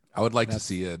I would like to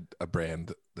see a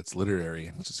brand that's literary.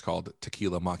 It's just called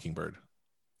Tequila Mockingbird.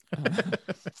 I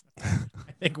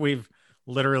think we've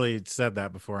literally said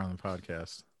that before on the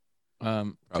podcast.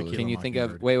 Can you think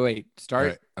of? Wait. Start.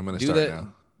 Right, I'm going to start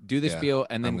now. Do the spiel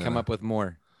and then come up with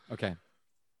more. Okay.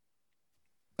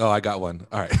 Oh, I got one.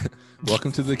 All right.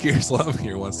 Welcome to the Curious Love,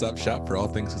 your one-stop shop for all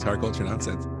things guitar culture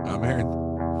nonsense. I'm Aaron.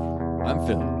 I'm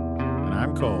Phil. And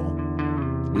I'm Cole.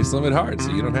 We slim it hard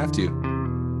so you don't have to.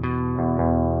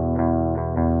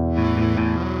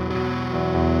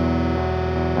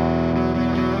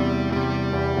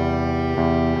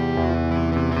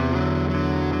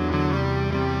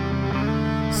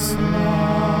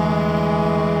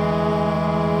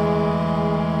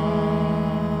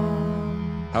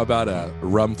 How about a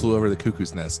rum flew over the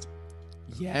cuckoo's nest?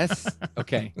 Yes.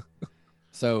 Okay.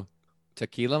 So,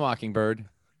 Tequila Mockingbird.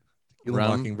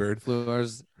 Mockingbird. Flew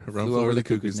over the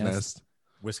cuckoo's nest.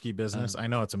 Whiskey Business. I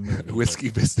know it's a movie.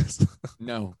 Whiskey Business.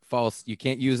 No, false. You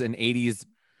can't use an 80s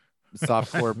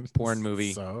softcore porn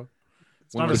movie. So,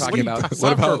 when we're talking about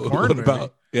what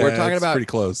about? Yeah, we're talking about pretty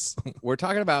close. We're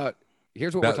talking about.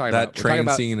 Here's what we're talking about. That train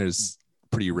scene is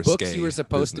pretty risque.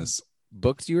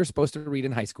 Books you were supposed to read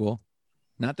in high school.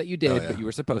 Not that you did, but you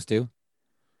were supposed to.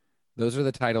 Those are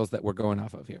the titles that we're going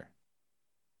off of here.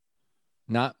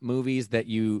 Not movies that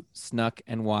you snuck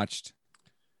and watched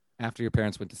after your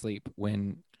parents went to sleep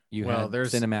when you had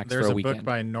Cinemax for a weekend. There's a book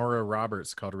by Nora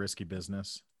Roberts called Risky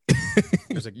Business.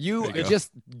 You just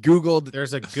Googled.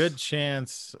 There's a good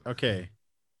chance. Okay.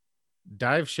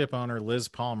 Dive ship owner Liz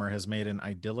Palmer has made an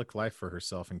idyllic life for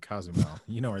herself in Cozumel.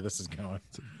 You know where this is going.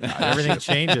 Everything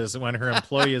changes when her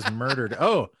employee is murdered.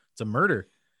 Oh, it's a murder.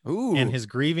 Ooh. And his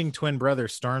grieving twin brother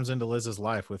storms into Liz's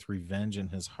life with revenge in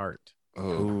his heart.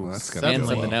 Oh, that's gonna and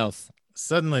something else.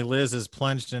 Suddenly, Liz is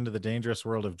plunged into the dangerous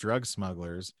world of drug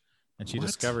smugglers, and she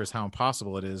discovers how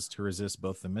impossible it is to resist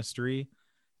both the mystery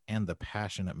and the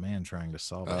passionate man trying to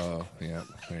solve it. Oh, yeah.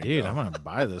 Dude, I'm going to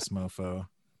buy this mofo.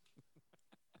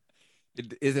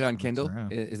 Is it on Kindle?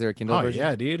 Is there a Kindle version?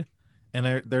 Yeah, dude.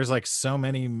 And there's like so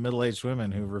many middle-aged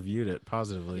women who reviewed it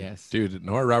positively. Yes. Dude,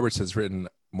 Nora Roberts has written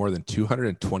more than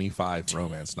 225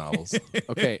 romance novels.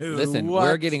 Okay, listen,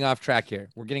 we're getting off track here.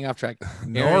 We're getting off track.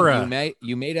 Nora, Aaron,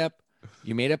 you made up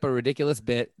a ridiculous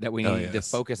bit that we need to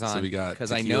focus on. So we got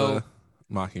because I know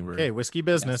Mockingbird. Okay, Whiskey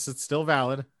Business. It's still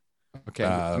valid. Okay,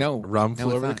 no, rum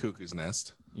flew over the cuckoo's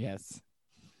nest. Yes.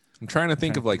 I'm trying to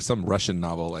think of like some Russian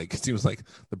novel. Like it seems like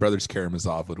the Brothers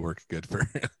Karamazov would work good for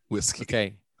whiskey.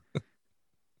 Okay.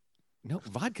 No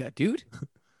vodka, dude.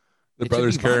 The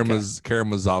Brothers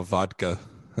Karamazov vodka.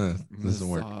 Doesn't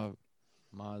work.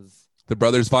 The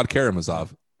Brothers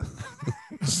Karamazov.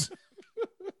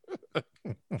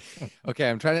 Okay,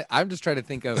 I'm just trying to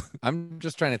think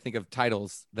of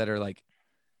titles that are like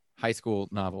high school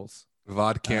novels.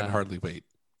 Vod can't hardly wait.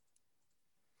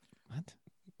 What?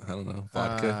 I don't know.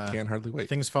 Vodka can't hardly wait.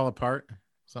 Things fall apart.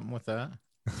 Something with that.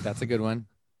 That's a good one.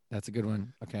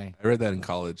 Okay. I read that in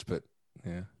college, but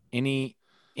yeah. Any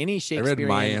Shakespearean? I read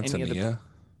My Antonia.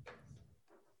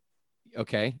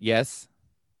 Okay. Yes.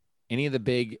 Any of the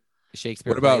big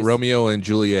Shakespeare? What about plays? Romeo and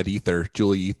Juliet?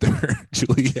 Juliet.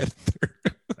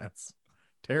 That's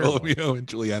terrible. Romeo and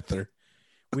Juliet.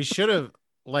 We should have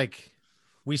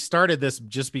we started this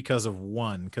just because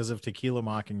of Tequila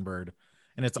Mockingbird,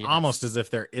 and it's almost as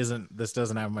if this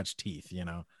doesn't have much teeth. You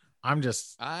know, I'm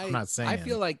not saying. I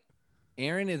feel like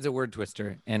Aaron is a word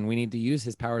twister, and we need to use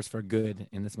his powers for good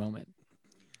in this moment.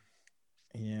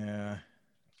 Yeah.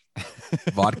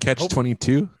 Vodka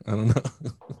 22. I don't know.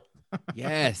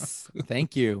 Yes.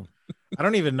 Thank you. I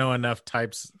don't even know enough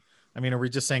types. I mean, are we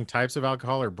just saying types of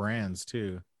alcohol or brands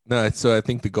too? No, so I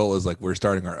think the goal is like we're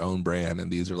starting our own brand, and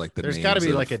these are like the. There's got to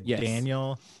be like a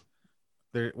Daniel.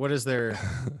 What is there?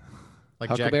 Like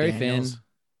Huckleberry Jack Daniels? Finn.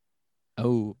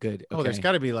 Oh, good. Okay. Oh, there's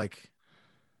got to be like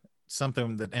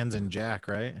something that ends in Jack,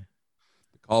 right?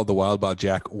 Called the Wild About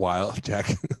Jack. What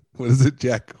is it?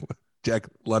 Jack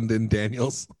London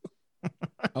Daniels.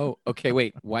 Oh, okay.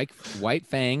 Wait, White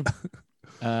Fang.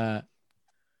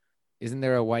 Isn't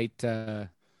there a white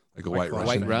like a white Russian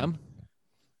white rum?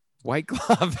 White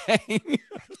Claw Fang.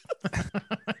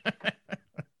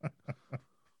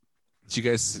 Did you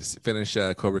guys finish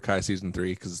Cobra Kai season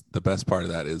 3? Because the best part of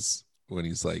that is when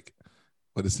he's like,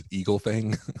 what is it? Eagle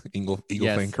Fang? Eagle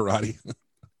Fang karate.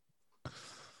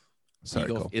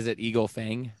 Sorry, is it Eagle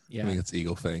Fang? Yeah. I think it's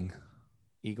Eagle Fang.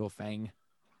 Eagle Fang.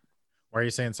 Why are you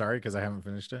saying sorry? Because I haven't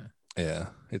finished it. Yeah,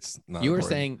 it's not. You're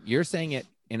saying it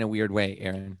in a weird way,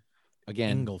 Aaron.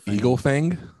 Again, Eagle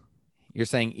Fang. You're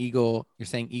saying eagle. You're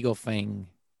saying Eagle Fang.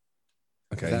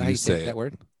 Okay, Is that how you say that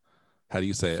word? How do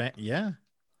you say it? Yeah.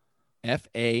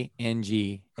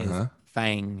 F-A-N-G is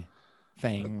fang.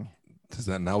 Fang. Is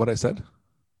that not what I said?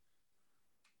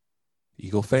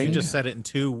 Eagle fang? You just said it in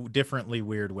two differently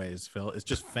weird ways, Phil. It's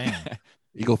just fang.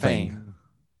 Eagle fang.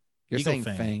 You're Eagle saying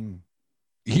fang.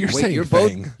 You're Wait, saying you're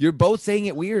fang. You're both saying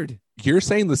it weird. You're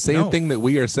saying the same thing that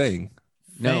we are saying.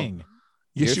 Fang. No.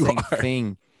 Yes, you're you saying are.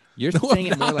 Fang. You're No, saying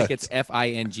I'm it more like not. it's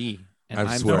F-I-N-G. And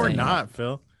I I'm swear No, we're I'm saying not,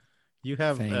 Phil. You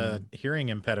have a Fang. hearing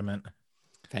impediment.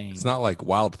 Fang. It's not like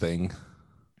wild thing.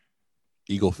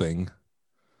 Eagle thing.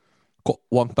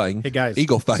 One thing. Hey guys,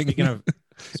 Eagle thing. Speaking of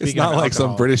It's not like some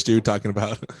alcohol, British dude talking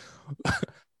about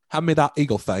hand me that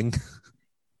eagle thing.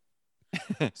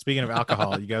 Speaking of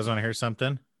alcohol, you guys want to hear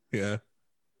something? Yeah.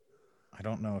 I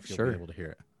don't know if you'll Sure. be able to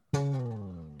hear it.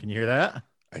 Can you hear that?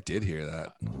 I did hear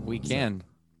that. We can.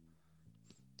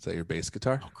 Is that your bass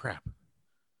guitar? Oh crap.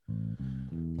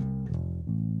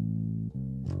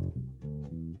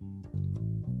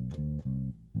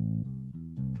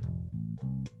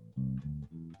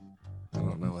 I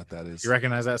don't know what that is. You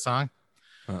recognize that song?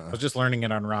 I was just learning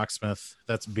it on Rocksmith.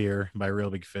 That's Beer by Real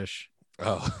Big Fish.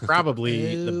 Oh.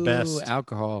 Probably the best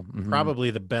alcohol. Mm-hmm.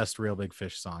 Probably the best Real Big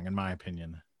Fish song, in my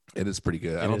opinion. It is pretty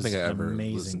good. I don't think I ever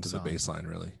listened to the bass line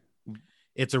really.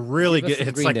 It's a really good.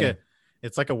 It's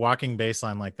It's like a walking bass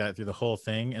line like that through the whole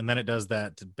thing, and then it does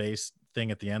that bass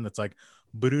thing at the end. That's like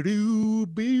boo boo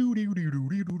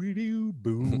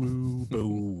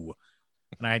boo.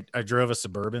 And I drove a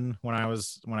Suburban when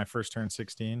I first turned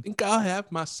 16. I think I'll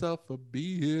have myself a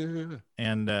beer.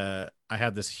 And I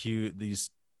had these huge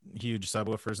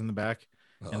subwoofers in the back,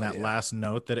 and that last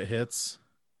note that it hits,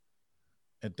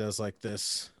 it does like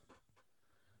this.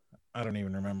 I don't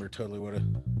even remember totally what it.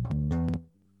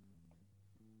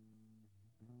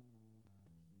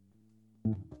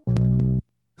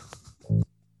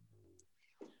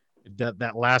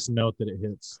 That last note that it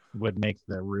hits would make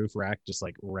the roof rack just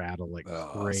like rattle like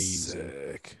crazy.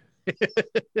 Sick.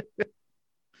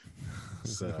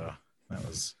 So that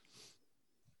was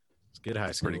good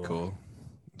high school. Pretty cool.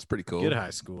 It's pretty cool. Good high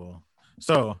school.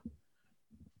 So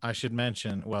I should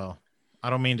mention, well, I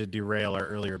don't mean to derail our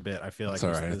earlier bit. I feel like it's all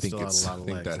right. I think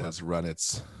that left. has run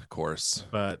its course.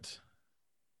 But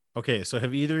okay, so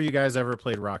have either of you guys ever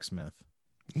played Rocksmith?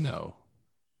 No.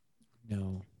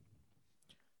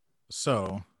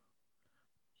 So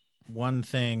one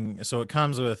thing, so it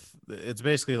comes with, it's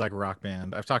basically like Rock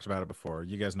Band. I've talked about it before.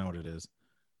 You guys know what it is,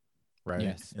 right?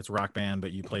 Yes. It's Rock Band,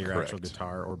 but you play your actual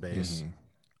guitar or bass.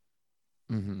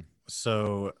 Mm-hmm. Mm-hmm.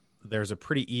 So there's a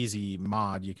pretty easy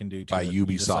mod you can do by Ubisoft. You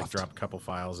just, like, drop a couple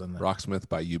files in there. Rocksmith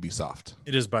by Ubisoft.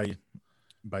 It is by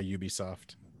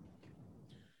Ubisoft.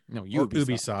 No,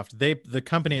 Ubisoft. The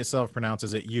company itself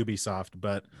pronounces it Ubisoft,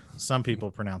 but some people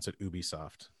pronounce it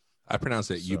Ubisoft. I pronounce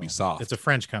it Ubisoft. It's a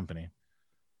French company.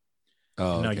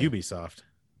 Oh, no, okay. Ubisoft.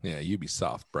 Yeah,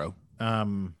 Ubisoft, bro.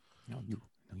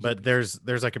 But there's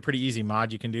like a pretty easy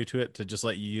mod you can do to it to just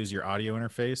let you use your audio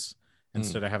interface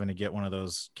instead of having to get one of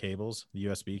those cables, the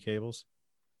USB cables.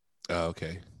 Oh,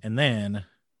 okay. And then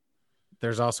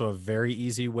there's also a very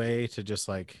easy way to just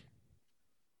like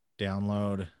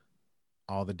download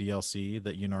all the DLC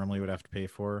that you normally would have to pay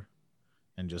for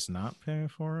and just not pay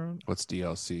for it. What's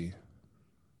DLC?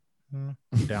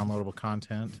 Downloadable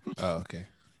content. Oh, okay.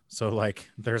 So like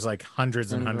there's like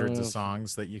hundreds and hundreds of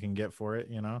songs that you can get for it,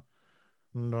 you know.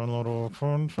 Downloadable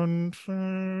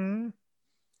content.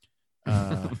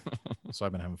 So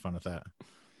I've been having fun with that.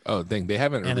 Oh, dang. They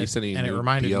haven't released any new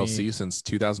DLC since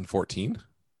 2014?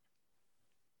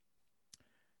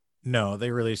 No,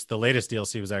 they released the latest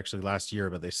DLC was actually last year,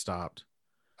 but they stopped.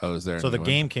 Oh, is there? So the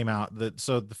game came out.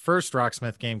 So the first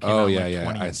Rocksmith game came out in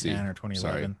 2010 or 2011.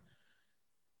 Sorry.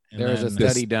 There was a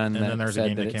study done that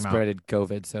said that it spreaded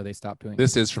COVID, so they stopped doing it.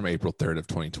 This is from April 3rd of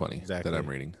 2020 that I'm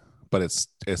reading, but it's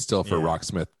still for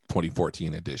Rocksmith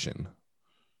 2014 edition.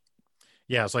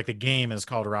 Yeah, it's like the game is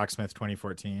called Rocksmith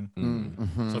 2014.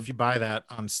 Mm-hmm. So if you buy that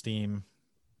on Steam,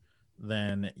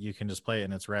 then you can just play it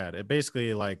and it's rad. It basically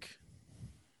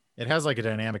it has like a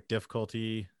dynamic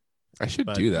difficulty. I should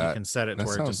do that. You can set it to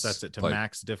where it just sets it to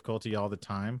max difficulty all the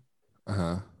time.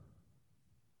 Uh-huh.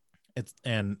 It's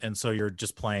and so you're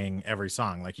just playing every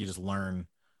song, like you just learn.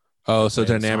 Oh, so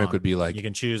dynamic would be like you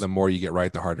can choose the more you get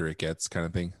right, the harder it gets, kind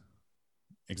of thing.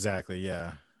 Exactly,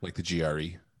 yeah. Like the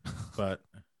GRE. But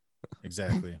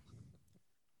exactly.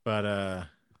 But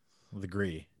the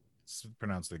GRE. It's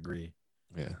pronounced the GRE.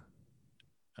 Yeah.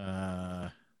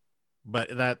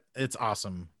 But it's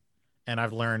awesome. And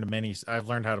I've learned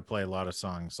how to play a lot of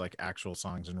songs, like actual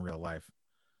songs in real life,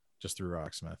 just through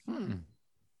Rocksmith.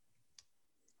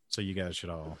 So you guys should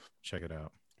all check it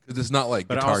out. Because it's not like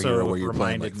Guitar Hero where you're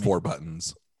playing like 4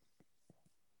 buttons.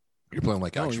 You're playing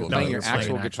like actual you're playing your notes,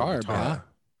 actual right? guitar, bro.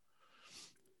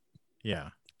 Yeah.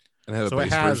 And I have So a it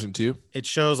bass has- version too. It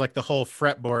shows like the whole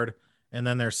fretboard, and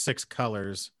then there's 6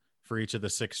 colors for each of the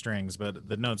 6 strings, but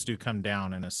the notes do come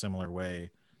down in a similar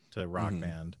way to Rock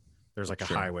Band. There's like a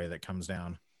highway that comes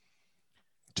down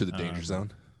to the danger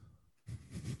zone.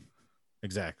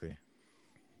 Exactly.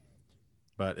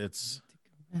 But it's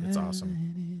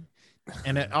awesome.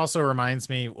 And it also reminds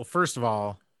me, well, first of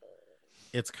all,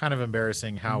 it's kind of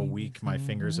embarrassing how weak my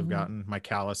fingers have gotten, my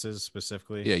calluses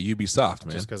specifically. Yeah, Ubisoft,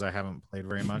 man. Just because I haven't played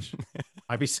very much.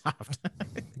 Ubisoft.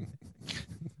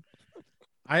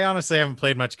 I honestly haven't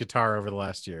played much guitar over the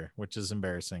last year, which is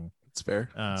embarrassing. It's fair.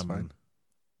 It's fine.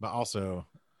 But also,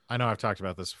 I know I've talked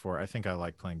about this before. I think I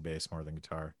like playing bass more than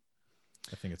guitar.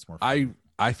 I think it's more fun.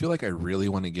 I feel like I really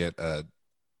want to get a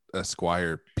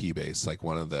Squire P bass, like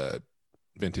one of the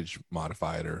vintage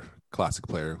modified or classic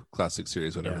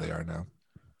series, whatever they are now.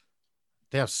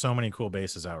 They have so many cool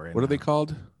basses out right now. What are they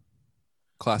called?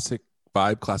 Classic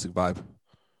vibe.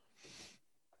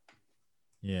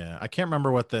 Yeah, I can't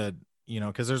remember what the,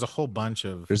 because there's a whole bunch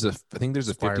of. I think there's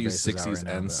a Squire 50s, basses 60s, out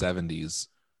right and now, 70s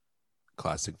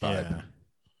classic vibe. Yeah.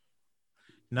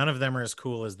 None of them are as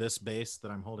cool as this bass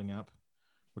that I'm holding up,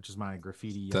 which is my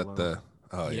graffiti yellow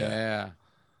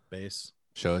bass.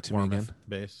 Show it to me again.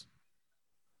 Bass.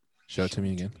 Show it to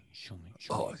me again. Show me.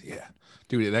 Yeah,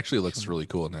 dude, it actually looks really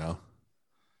cool now.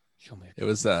 Show me. It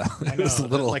was it was a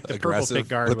little like the aggressive. purple pick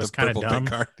guard was kind of dumb.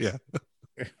 Yeah.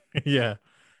 Yeah.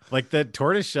 Like the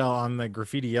tortoise shell on the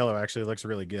graffiti yellow actually looks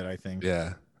really good, I think.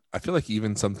 Yeah. I feel like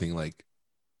even something like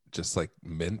just like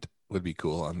mint would be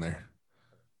cool on there.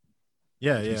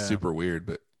 Yeah, It'd be super weird,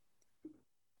 but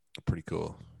pretty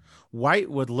cool.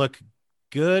 White would look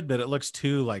good, but it looks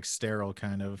too like sterile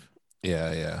kind of.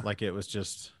 Yeah. Like it was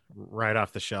just right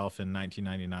off the shelf in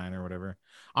 1999 or whatever.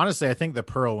 Honestly, I think the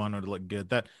pearl one would look good.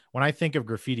 That when I think of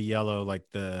graffiti yellow, like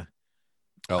I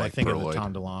think of the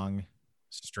Tom DeLonge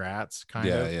Strats kind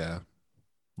of. Yeah.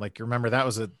 Like remember that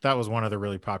was one of the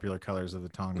really popular colors of the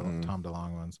Tom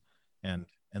DeLonge ones, and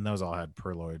those all had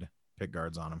perloid pick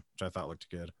guards on them, which I thought looked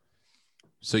good.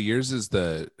 So yours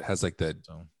has like the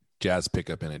jazz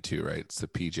pickup in it too, right? It's the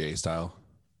PJ style.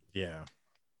 Yeah.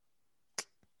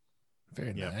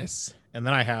 Very nice. And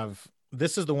then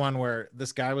this is the one where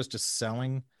this guy was just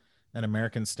selling an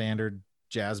American Standard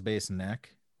jazz bass neck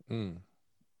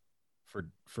for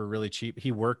really cheap.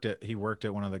 He worked at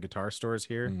one of the guitar stores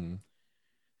here.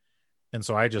 And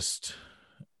so I just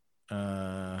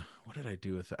what did I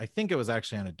do with it? I think it was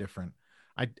actually on a different.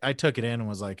 I took it in and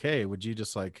was like, "Hey, would you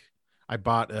just like I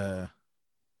bought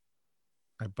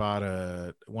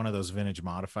one of those vintage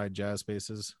modified jazz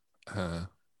basses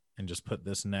and just put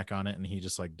this neck on it, and he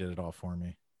just like did it all for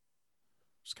me.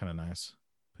 It's kind of nice.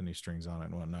 Put new strings on it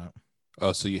and whatnot.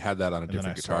 Oh, so you had that on a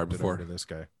different guitar before? To this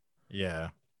guy. Yeah.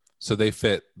 So they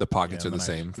fit, the pockets are the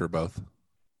same for both?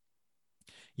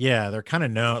 Yeah, they're kind of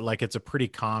known, like it's a pretty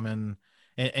common,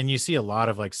 and you see a lot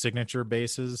of like signature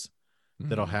basses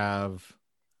that'll have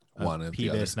one P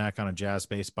bass neck on a jazz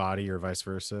bass body or vice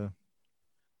versa.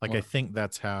 Like I think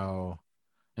that's how,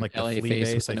 like the flea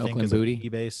bass, I think is a P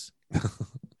bass.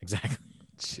 Exactly.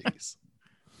 Jeez.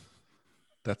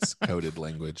 That's coded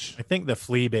language. I think the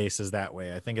flea bass is that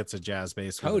way. I think it's a jazz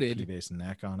bass with a P bass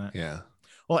neck on it. Yeah.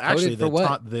 Well, actually,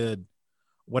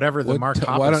 whatever the Mark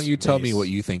Hoppus why don't you tell me bass. what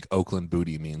you think Oakland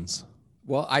booty means?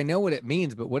 Well, I know what it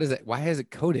means, but what is it? Why is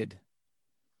it coded?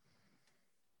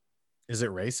 Is it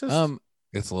racist?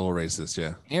 It's a little racist,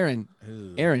 yeah.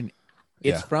 Aaron,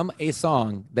 it's from a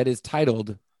song that is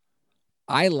titled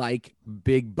 "I Like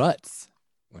Big Butts."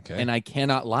 Okay. And I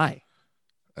cannot lie.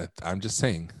 I'm just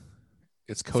saying.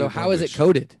 It's coded. So how is it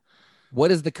coded? What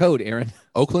is the code, Aaron?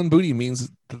 Oakland booty means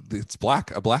it's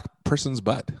black, a black person's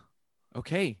butt.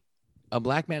 Okay. A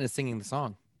black man is singing the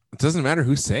song. It doesn't matter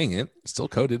who's saying it. It's still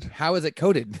coded. How is it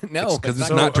coded? No, because it's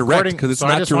not direct. Because it's not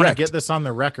direct. I just want to get this on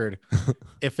the record.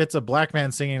 If it's a black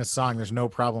man singing a song, there's no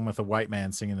problem with a white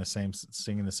man singing the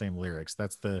same lyrics.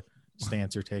 That's the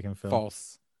stance you're taking, Phil.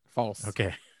 False.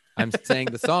 Okay. I'm saying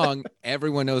the song.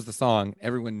 Everyone knows the song.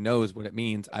 Everyone knows what it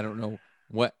means. I don't know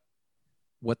what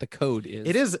the code is.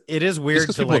 It is weird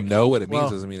to people know what it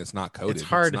means doesn't mean it's not coded. It's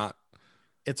hard.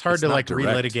 It's hard to like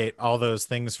direct. relitigate all those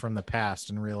things from the past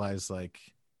and realize like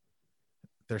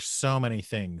there's so many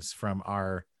things from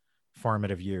our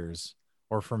formative years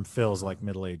or from Phil's like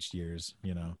middle-aged years,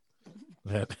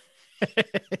 that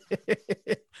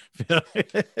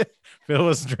Phil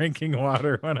was drinking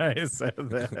water when I said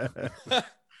that.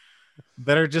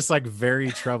 That are just like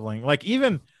very troubling. Like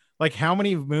even like how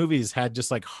many movies had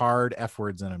just like hard F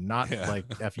words in them, not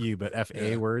like FU, but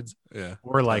FA words,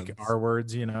 or like R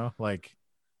words, like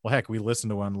Well, heck, we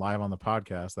listened to one live on the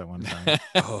podcast that one time.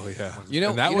 Oh yeah.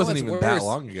 And that wasn't what's even worse? that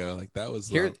long ago. Like that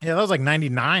was Yeah, that was like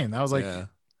 99. That was like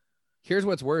Here's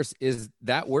what's worse is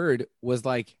that word was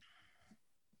like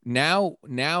now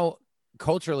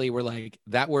culturally we're like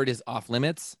that word is off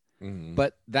limits.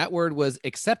 But that word was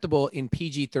acceptable in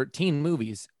PG-13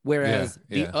 movies, whereas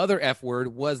the other F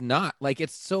word was not. Like,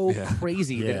 it's so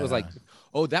crazy that it was like,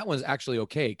 oh, that one's actually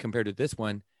okay compared to this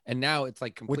one. And now it's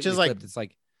like completely which is flipped. like It's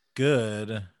like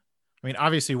good. I mean,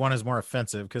 obviously one is more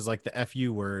offensive because like the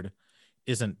FU word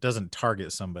doesn't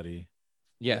target somebody.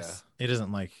 Yes. It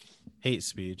isn't like hate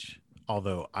speech,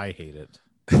 although I hate it.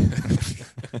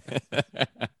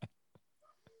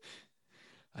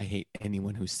 I hate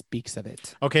anyone who speaks of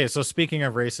it. Okay, so speaking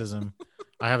of racism,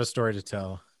 I have a story to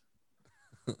tell.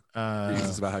 This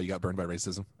is about how you got burned by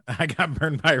racism. I got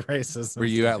burned by racism. Were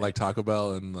you at like Taco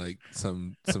Bell and like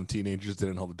some teenagers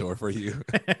didn't hold the door for you,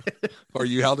 or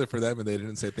you held it for them and they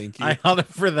didn't say thank you? I held it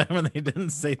for them and they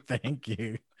didn't say thank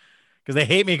you because they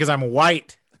hate me because I'm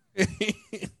white.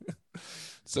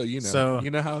 So you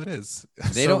know how it is.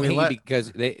 They don't hate you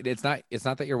because it's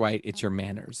not that you're white, it's your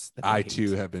manners. I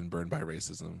too have been burned by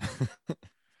racism.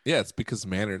 Yeah, it's because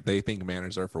they think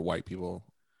manners are for white people.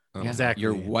 Exactly.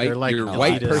 Your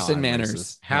white person manners.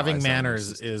 Racist. Having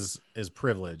manners is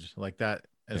privilege. Like that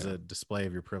is a display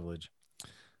of your privilege.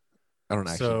 I don't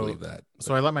actually believe that. But...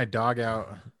 So I let my dog out.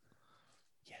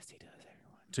 Yes, he does.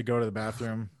 Everyone. To go to the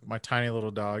bathroom. My tiny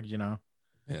little dog, Yeah.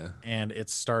 And it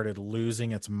started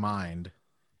losing its mind.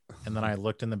 And then I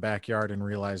looked in the backyard and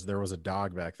realized there was a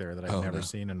dog back there that I'd never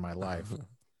seen in my life.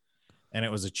 And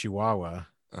it was a Chihuahua.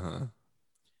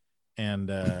 And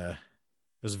it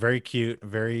was very cute,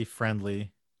 very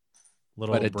friendly.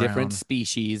 But a brown. Different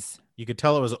species. You could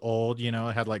tell it was old, it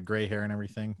had like gray hair and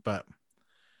everything. But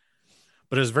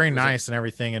it was very nice and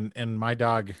everything. And my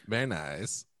dog. Very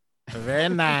nice. Very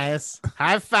nice.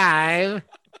 High five.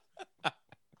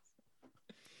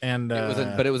 And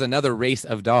but it was another race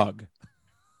of dog.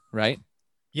 Right?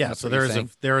 Yeah, that's so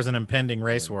there was an impending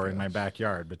race war in my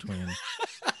backyard between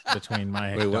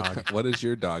my dog. What is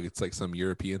your dog? It's like some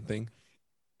European thing.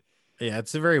 Yeah,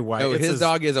 it's a very white. No, his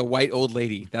dog is a white old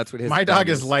lady. That's what his. My dog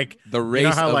is like the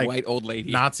race of white old lady.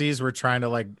 Nazis were trying to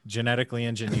like genetically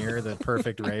engineer the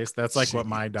perfect race. That's like what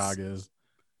my dog is.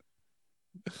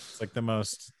 It's like the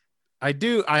most. I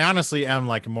honestly am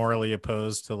like morally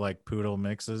opposed to like poodle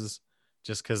mixes,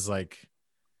 just because like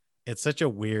it's such a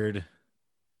weird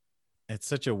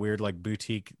like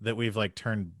boutique that we've like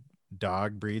turned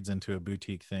dog breeds into a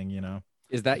boutique thing,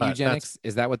 Is that eugenics?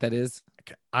 Is that what that is?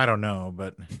 I don't know,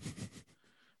 but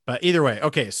either way.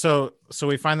 Okay. So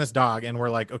we find this dog and we're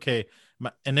like, okay,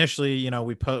 initially,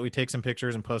 we take some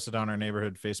pictures and post it on our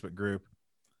neighborhood Facebook group.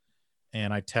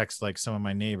 And I text like some of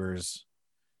my neighbors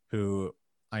who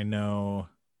I know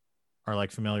are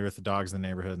like familiar with the dogs in the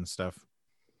neighborhood and stuff.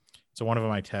 So one of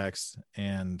them I text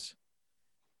and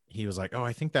he was like, oh,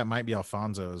 I think that might be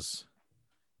Alfonso's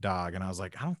dog. And I was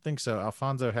like, I don't think so.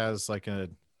 Alfonso has like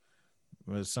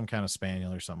was some kind of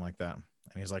spaniel or something like that. And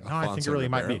he's like, no, I think it really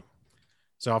might be.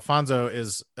 So Alfonso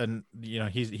is,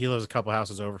 he lives a couple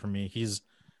houses over from me. He's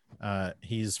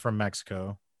from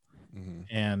Mexico.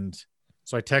 And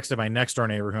so I texted my next door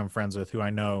neighbor who I'm friends with, who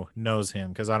I know knows him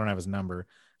because I don't have his number.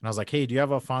 And I was like, hey, do you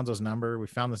have Alfonso's number? We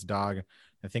found this dog.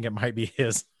 I think it might be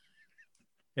his.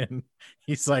 And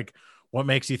he's like, what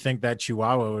makes you think that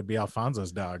Chihuahua would be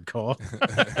Alfonso's dog, Cole?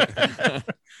 I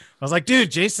was like,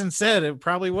 dude, Jason said it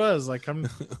probably was. Like,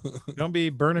 don't be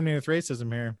burning me with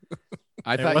racism here.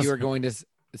 I thought you were going to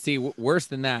see worse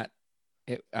than that.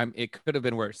 It could have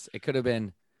been worse. It could have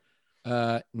been,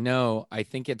 no, I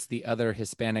think it's the other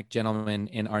Hispanic gentleman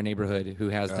in our neighborhood who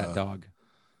has that dog.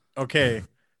 Okay.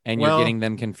 And you're getting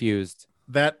them confused.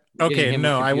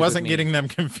 I wasn't getting them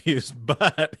confused,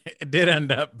 but it did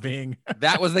end up being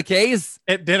that was the case.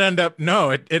 It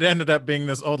ended up being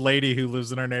this old lady who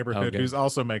lives in our neighborhood who's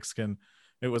also Mexican.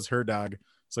 It was her dog.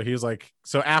 So he was like,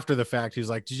 so after the fact, he was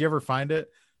like, did you ever find it?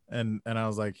 And I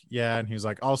was like, yeah. And he was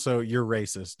like, also, you're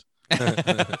racist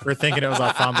for thinking it was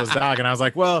Alfonso's dog. And I was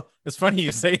like, well, it's funny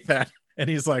you say that. And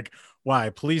he's like, why?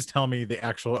 Please tell me the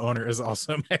actual owner is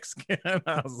also Mexican.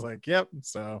 I was like, yep.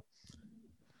 So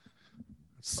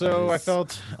I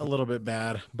felt a little bit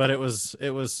bad, but it was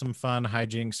some fun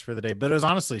hijinks for the day. But it was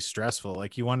honestly stressful.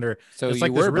 Like you wonder. So it's you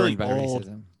like were this really burned by old,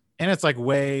 racism, and it's like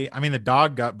the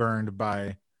dog got burned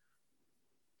by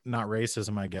not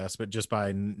racism, I guess, but just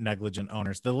by negligent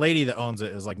owners. The lady that owns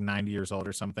it is like 90 years old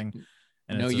or something.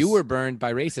 And no, you were burned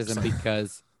by racism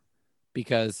because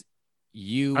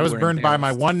I was burned by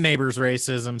my one neighbor's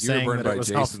racism, saying burned that by it was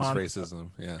Jason's Alfonso.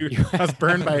 racism. Yeah, I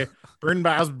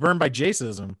was burned by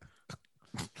Jasism.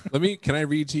 Can I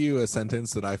read to you a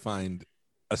sentence that I find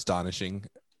astonishing?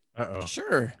 Uh-oh.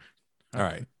 Sure. All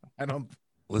right. I don't.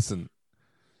 Listen.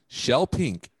 Shell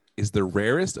Pink is the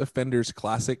rarest of Fender's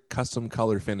classic custom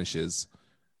color finishes,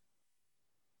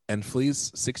 and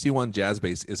Flea's 61 Jazz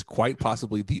Bass is quite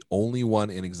possibly the only one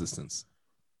in existence.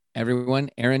 Everyone,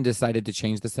 Aaron decided to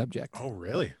change the subject. Oh,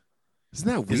 really? Isn't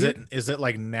that weird? Is it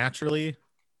like naturally?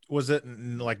 Was it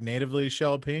like natively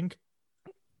shell pink?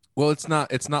 Well, it's not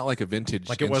like a vintage.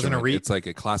 Like it wasn't a It's like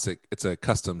a classic. It's a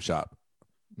custom shop.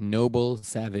 Noble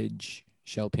Savage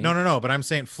Shell Pink. No. But I'm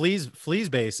saying Flea's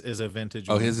bass is a vintage.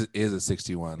 Oh, one, his is a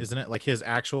 61, isn't it? Like his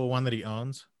actual one that he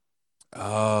owns.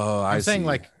 Oh, I'm saying see.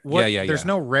 like what? Yeah. There's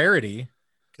no rarity.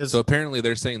 So apparently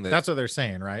they're saying that's what they're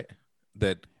saying, right?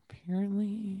 That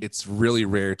apparently it's really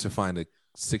rare to find a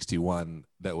 61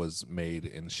 that was made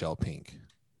in shell pink.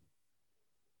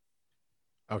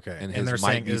 Okay, and they're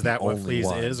saying is that what Flea's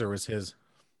is, or was his?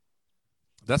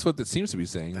 That's what it seems to be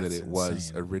saying. That's that it insane.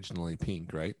 was originally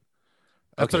pink, right?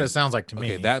 That's what it sounds like to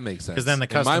me. Okay, that makes sense. Because then the in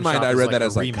my custom mind, shop I is read like that a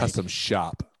as like remake. custom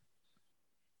shop,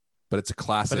 but it's a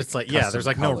classic. But it's like custom there's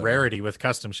like color. no rarity with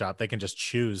custom shop. They can just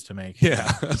choose to make. Yeah,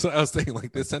 that's what I was thinking.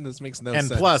 Like this sentence makes no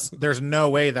sense. And plus, there's no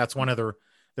way that's one of the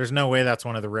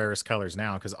rarest colors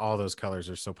now because all those colors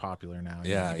are so popular now.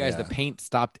 Yeah, you guys, the paint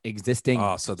stopped existing.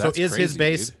 Oh, so that's is crazy, his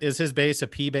base dude. is his base a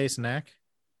P base neck?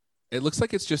 It looks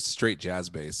like it's just straight jazz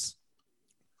bass.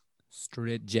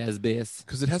 Straight jazz bass.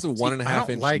 Because it has a 1.5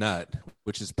 inch like- nut,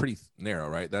 which is pretty narrow,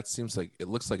 right? That seems like it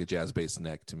looks like a jazz bass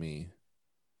neck to me.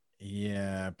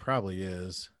 Yeah, it probably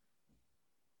is.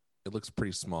 It looks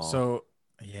pretty small. So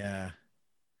yeah,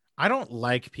 I don't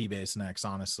like P base necks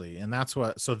honestly, and that's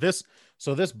what. So this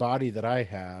body that I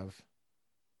have,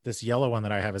 this yellow one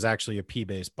that I have, is actually a P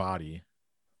base body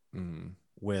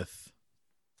with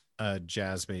a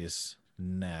jazz bass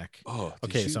neck. Oh,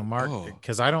 okay. So Mark,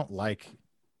 because I don't like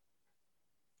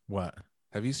what.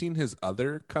 Have you seen his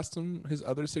other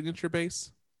signature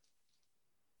bass?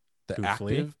 The Who, active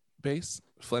Flea? bass,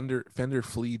 Fender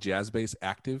Flea Jazz Bass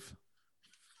Active.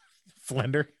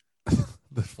 Flender.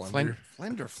 The Flender.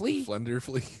 Flender Flea. Flender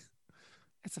Flea.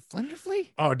 It's a Flender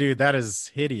Flea. Oh, dude, that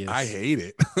is hideous. I hate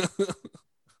it.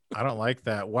 I don't like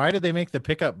that. Why did they make the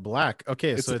pickup black?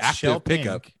 Okay, so it's shell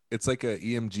pickup. pink. It's like a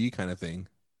EMG kind of thing.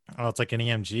 Oh, it's like an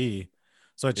EMG.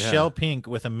 So it's shell pink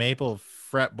with a maple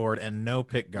fretboard and no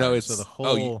pick guard. No, it's so the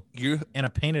whole you and a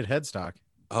painted headstock.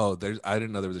 Oh, I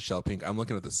didn't know there was a shell pink. I'm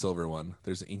looking at the silver one.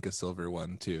 There's an Inca silver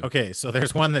one too. Okay, so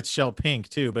there's one that's shell pink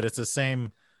too, but it's the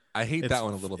same. I hate that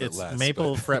one a little bit it's less.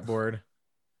 Maple fretboard.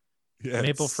 Yeah,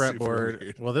 maple it's super fretboard.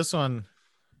 weird. Well, this one's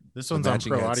on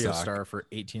matching Pro Audio headstock. Star for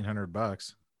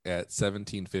 $1,800. At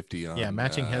 $1,750 on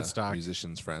matching headstock.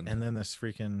 Musician's Friend. And then this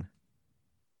freaking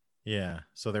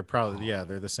so they're probably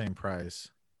they're the same price.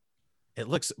 It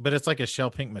looks, but it's like a shell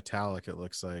pink metallic. It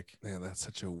looks like. Man, that's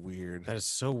such a weird. That is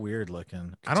so weird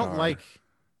looking. Guitar. I don't like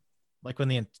when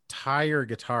the entire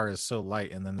guitar is so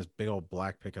light and then this big old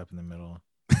black pickup in the middle.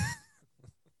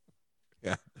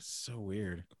 Yeah, it's so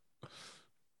weird.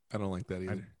 I don't like that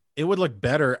either. It would look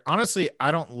better. Honestly,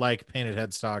 I don't like painted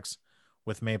headstocks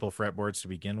with maple fretboards to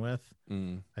begin with.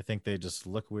 I think they just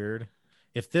look weird.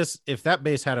 If that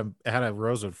bass had a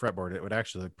rosewood fretboard, it would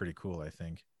actually look pretty cool, I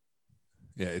think.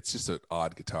 Yeah, it's just an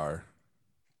odd guitar,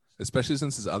 especially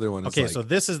since his other one is okay. So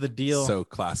this is the deal. So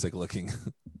classic looking.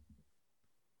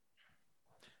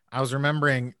 I was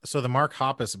remembering. So the Mark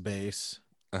Hoppus bass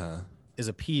is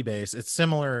a P bass. It's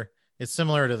similar. It's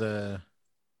similar to the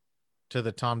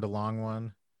Tom DeLonge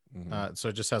one. So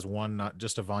it just has one, not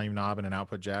just a volume knob and an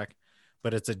output jack,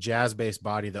 but it's a jazz bass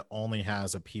body that only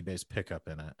has a P bass pickup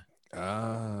in it.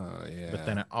 Oh, yeah. But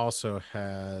then it also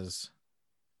has.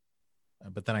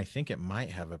 But then I think it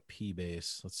might have a P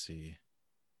bass. Let's see.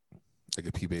 Like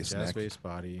a P bass jazz neck. bass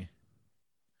body.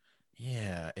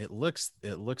 Yeah, it looks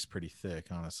pretty thick,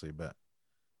 honestly, but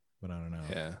I don't know.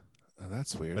 Yeah,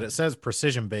 that's weird. But it says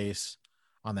precision bass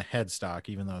on the headstock,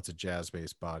 even though it's a jazz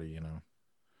bass body. You know.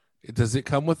 Does it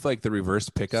come with like the reverse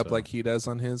pickup like he does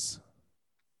on his,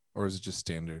 or is it just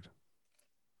standard?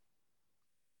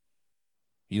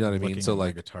 You know what I mean? So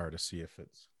like guitar to see if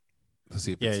it's. To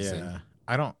see if it's the same.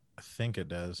 I don't think it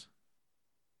does.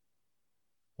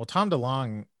 Well, Tom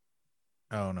DeLonge.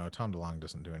 Oh no, Tom DeLonge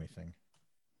doesn't do anything.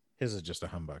 His is just a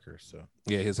humbucker. So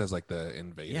yeah, his has like the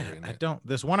Invader. Yeah, in I it. don't.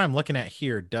 This one I'm looking at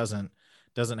here doesn't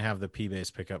have the P bass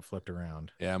pickup flipped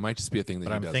around. Yeah, it might just be a thing that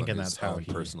But he I'm does thinking on his that's how own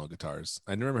he- personal guitars.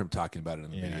 I remember him talking about it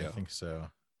in the Yeah, video, I think so.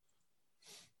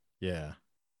 Yeah,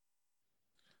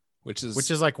 which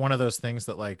is like one of those things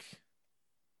that like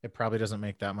it probably doesn't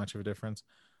make that much of a difference.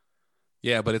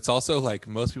 yeah, but it's also like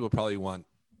most people probably want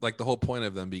like the whole point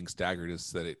of them being staggered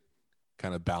is that it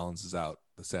kind of balances out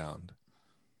the sound.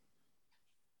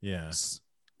 Yeah.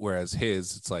 Whereas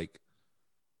his, it's like,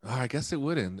 oh, I guess it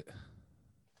wouldn't.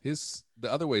 The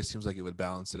other way seems like it would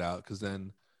balance it out because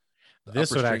then the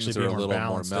This upper would strings actually are be a more little more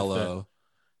balanced if mellow,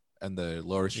 and the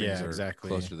lower strings Yeah, are exactly.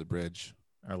 closer to the bridge.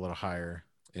 Are a little higher.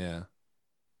 Yeah.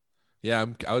 Yeah,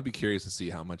 I would be curious to see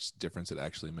how much difference it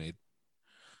actually made.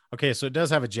 Okay, so it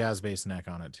does have a jazz bass neck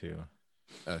on it too.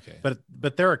 Okay.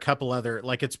 But there are a couple other,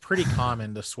 like, it's pretty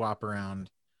common to swap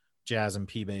around jazz and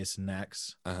P bass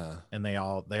necks, and they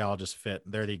all just fit.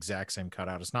 They're the exact same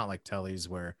cutout. It's not like Tellys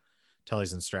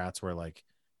and Strats where like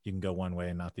you can go one way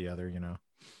and not the other, you know.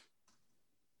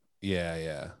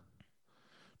 Yeah.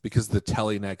 Because the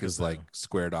Telly neck is like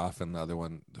squared off, and the other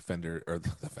one, the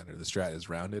Strat is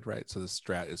rounded, right? So the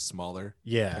Strat is smaller.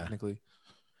 Yeah, technically.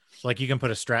 Like you can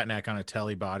put a Strat neck on a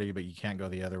Telly body, but you can't go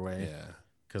the other way. Yeah.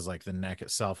 Because like the neck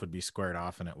itself would be squared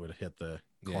off, and it would hit the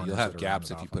corners. Yeah, you'll have gaps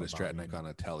if you put a Strat neck on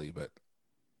a Telly, but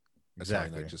a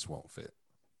Telly neck just won't fit.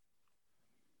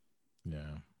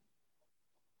 Yeah.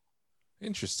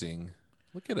 Interesting.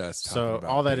 Look at us. So about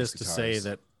all that bass is to guitars. say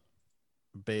that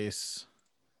bass.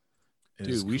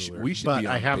 Dude, we should be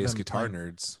on bass guitar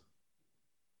nerds.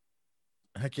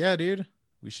 Heck yeah, dude.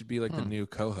 We should be like the new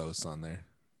co-hosts on there.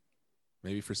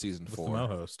 Maybe for season 4. The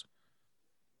Mo-host.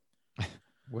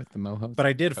 With the Mo-host. But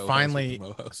I did finally.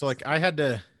 So like I had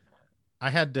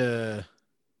to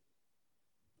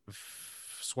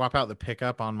swap out the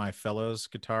pickup on my Fellows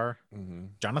guitar. Mm-hmm.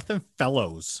 Jonathan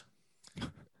Fellows.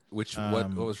 What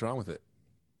was wrong with it?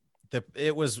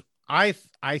 It was I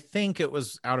think it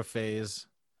was out of phase.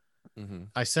 Mm-hmm.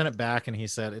 I sent it back and he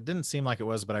said it didn't seem like it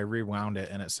was, but I rewound it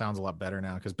and it sounds a lot better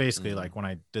now. Because basically, like when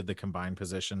I did the combined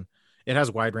position, it has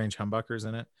wide range humbuckers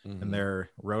in it, and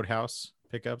they're Roadhouse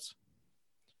pickups.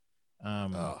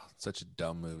 Such a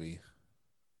dumb movie.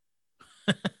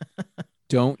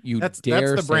 Don't you dare that's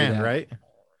the say brand, that. right?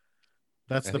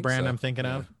 That's the brand I'm thinking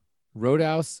of.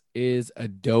 Roadhouse is a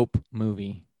dope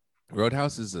movie.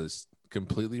 Roadhouse is a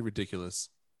completely ridiculous,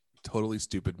 totally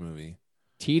stupid movie.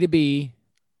 T to B.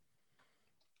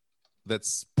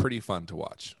 That's pretty fun to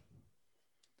watch.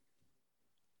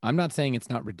 I'm not saying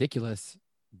it's not ridiculous,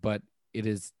 but it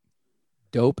is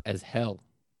dope as hell,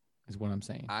 is what I'm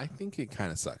saying. I think it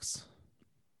kind of sucks.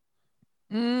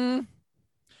 No,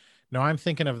 I'm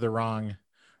thinking of the wrong.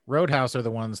 Roadhouse are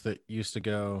the ones that used to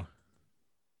be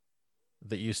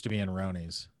in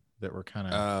Ronies that were kind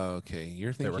of. Oh, okay.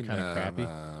 You're thinking that were kind of crappy.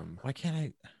 Why can't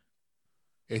I?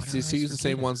 It's he use the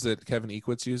same ones that Kevin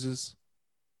Equitz uses.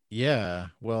 Yeah,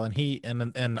 well,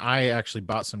 and I actually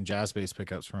bought some jazz bass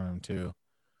pickups from him too.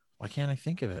 Why can't I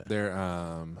think of it? They're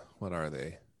what are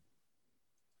they?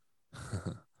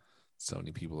 So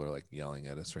many people are like yelling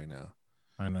at us right now.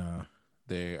 I know.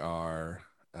 They are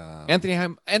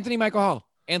Anthony Michael Hall.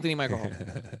 Anthony Michael Hall.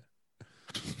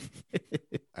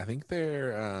 I think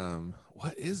they're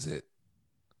what is it?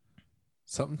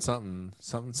 Something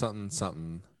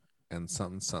and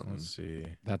something. Let's see.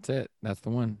 That's it. That's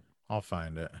the one. I'll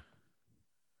find it.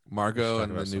 Margot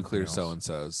and the Nuclear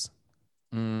So-and-Sos.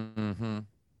 Mm-hmm.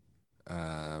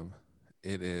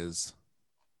 It is.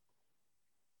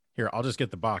 Here, I'll just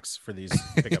get the box for these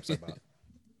pickups I bought.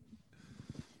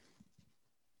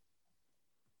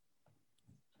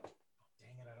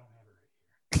 Dang it, I don't have it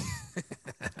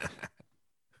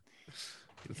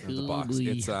right here. The box.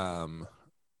 It's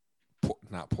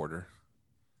not Porter.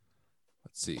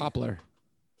 Let's see. Poplar.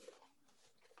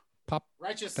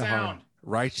 Righteous Sound.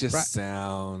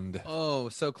 Sound. Oh,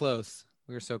 so close.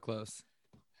 We were so close.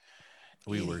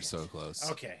 We were so close.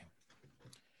 Okay.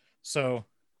 So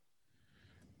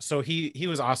he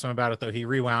was awesome about it though. He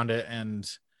rewound it, and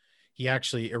he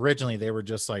actually originally they were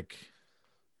just like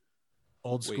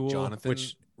old school, Jonathan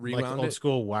rewound like old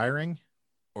school wiring,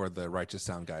 or the Righteous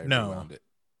Sound guy rewound it.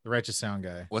 The Righteous Sound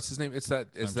guy. What's his name? Is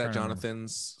that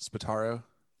Jonathan's Spataro?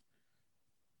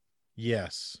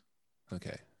 Yes.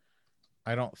 Okay.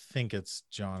 I don't think it's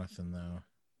Jonathan though.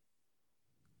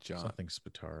 Something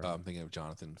Spataro. I'm thinking of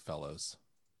Jonathan Fellows.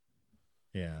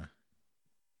 Yeah.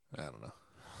 I don't know.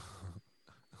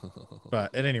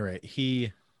 But at any rate,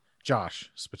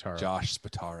 Josh Spataro.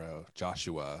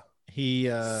 Joshua.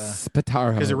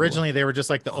 Spataro. Because originally they were just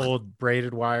like the old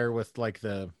braided wire with like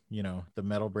the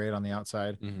metal braid on the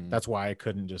outside. Mm-hmm. That's why I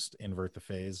couldn't just invert the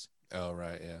phase. Oh,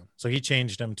 right. Yeah. So he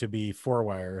changed them to be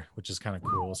 4-wire, which is kind of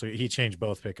cool. So he changed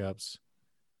both pickups.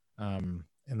 And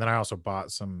then I also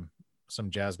bought some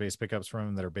jazz bass pickups from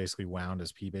him that are basically wound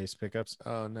as P bass pickups.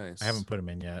 Oh, nice. I haven't put them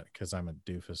in yet because I'm a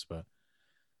doofus, but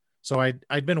so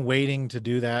I'd been waiting to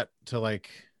do that to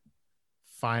like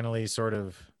finally sort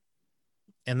of,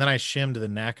 and then I shimmed the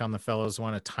neck on the Fellows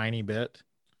one a tiny bit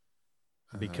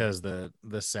because the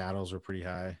saddles were pretty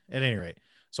high. At any rate,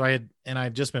 so I'd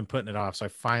just been putting it off. So I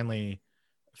finally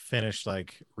finished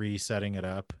like resetting it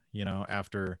up,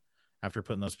 after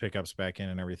putting those pickups back in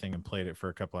and everything, and played it for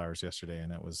a couple hours yesterday,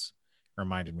 and it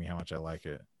reminded me how much I like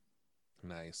it.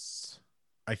 Nice.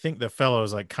 I think the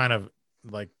fellows like kind of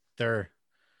like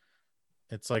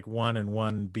it's like 1 and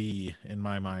 1B in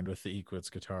my mind with the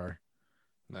Equitz guitar.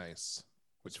 Nice.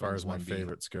 As far as my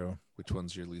favorites go. Which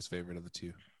one's your least favorite of the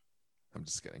two? I'm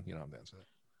just kidding. You don't have to answer that.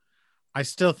 I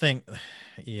still think,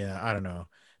 I don't know.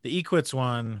 The Equitz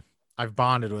one, I've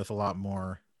bonded with a lot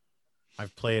more.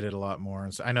 I've played it a lot more.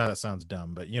 And so I know that sounds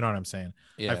dumb, but you know what I'm saying?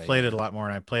 Yeah, I've played it a lot more,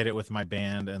 and I played it with my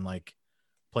band and like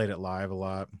played it live a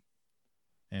lot.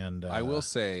 And I will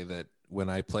say that when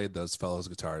I played those fellows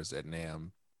guitars at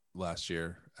NAMM last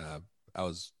year, I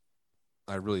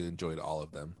really enjoyed all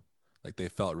of them. Like, they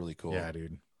felt really cool. Yeah,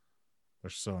 dude.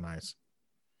 They're so nice.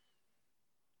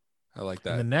 I like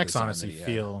that. And the necks honestly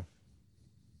feel,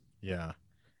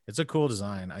 it's a cool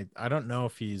design. I don't know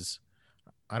if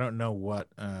I don't know what,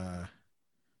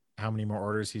 how many more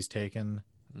orders he's taken.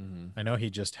 Mm-hmm. I know he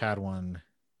just had one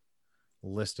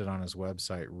listed on his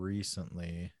website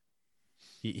recently.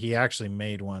 He actually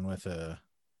made one with a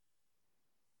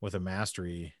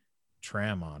mastery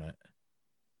trim on it,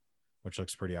 which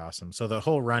looks pretty awesome. So the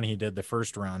whole run he did, the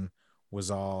first run,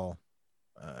 was all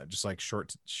just like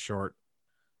short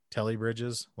telly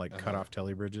bridges, like cut off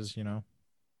telly bridges,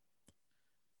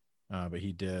 but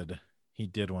he did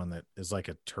one that is like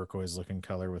a turquoise looking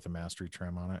color with a mastery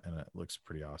trim on it, and it looks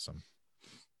pretty awesome.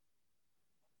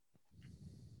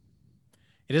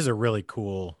 It is a really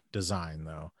cool design,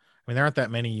 though. I mean, there aren't that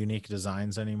many unique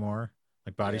designs anymore,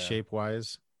 like body shape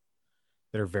wise,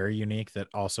 that are very unique that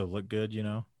also look good,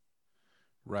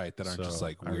 Right, that aren't just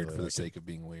like weird really for the sake of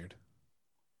being weird.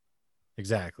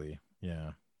 Exactly.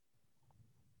 Yeah.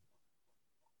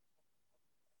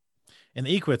 And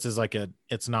the Equitz is like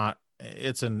it's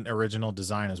an original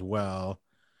design as well,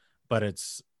 but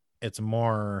it's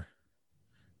more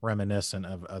reminiscent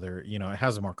of other, it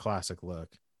has a more classic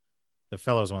look. The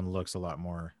Fellows one looks a lot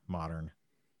more modern,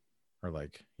 or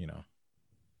like,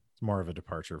 it's more of a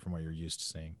departure from what you're used to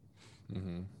seeing.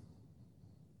 Mm-hmm.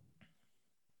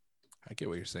 I get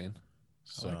what you're saying.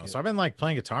 So I've been like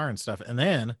playing guitar and stuff, and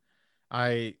then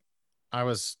I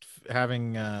was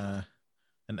having an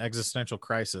existential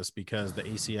crisis because the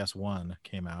ACS 1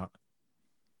 came out.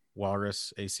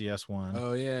 Walrus ACS 1.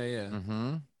 Oh yeah.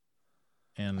 Mm-hmm.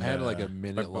 And I had like a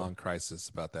minute-long crisis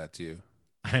about that too.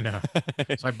 I know.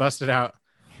 So I busted out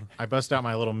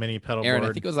my little mini pedal Aaron,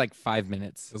 board. I think it was like 5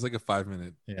 minutes. It was like a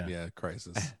 5-minute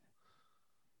crisis.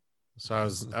 So I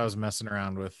was messing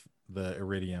around with the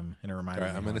Iridium, and it reminded me.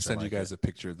 I'm going to send you guys a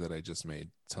picture that I just made.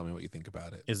 Tell me what you think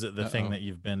about it. Is it the thing that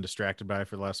you've been distracted by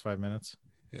for the last 5 minutes?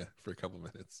 Yeah, for a couple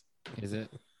minutes. Is it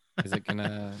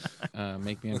gonna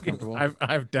make me uncomfortable?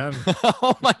 I've done.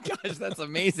 Oh my gosh, that's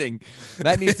amazing.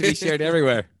 That needs to be shared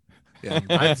everywhere.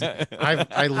 Yeah,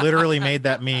 I literally made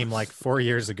that meme like 4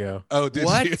 years ago. Oh, did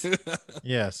what? you?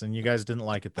 Yes, and you guys didn't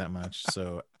like it that much,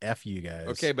 so F you guys.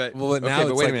 Okay, but now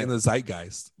it's like in the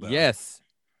zeitgeist. Though. Yes,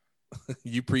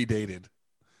 you predated.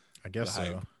 I guess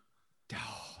so.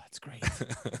 Oh, that's great.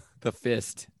 The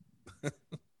fist.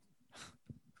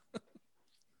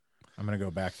 I'm gonna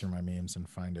go back through my memes and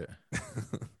find it.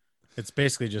 It's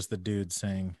basically just the dude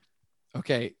saying,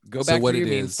 "Okay, go back to your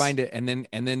memes, find it, and then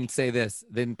say this.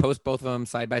 Then post both of them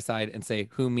side by side and say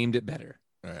who memed it better."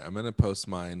 All right, I'm gonna post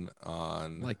mine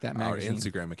on like that our magazine.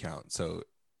 Instagram account. So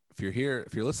if you're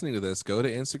listening to this, go to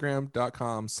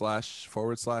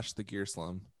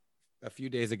Instagram.com//thegearslum. A few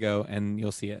days ago, and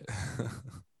you'll see it.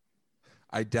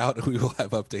 I doubt we will have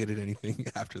updated anything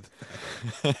after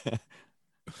that.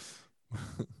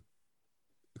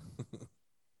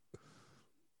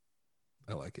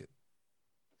 I like it.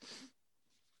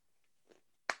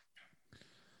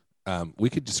 We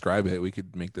could describe it. We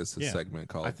could make this a segment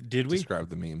called Describe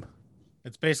the Meme.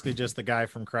 It's basically just the guy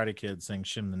from Karate Kid saying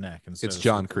 "Shim the neck." It's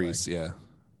John Kreese, yeah.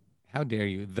 How dare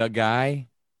you? The guy?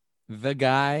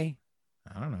 I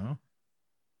don't know.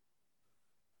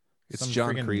 It's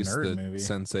John Kreese, the movie.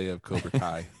 Sensei of Cobra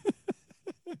Kai.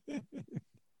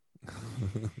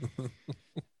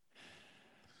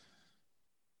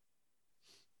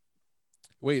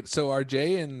 Wait, so are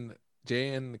Jay and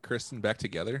Kristen back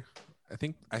together? I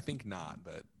think not,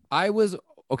 but I was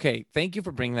okay. Thank you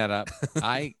for bringing that up.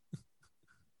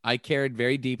 I cared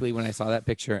very deeply when I saw that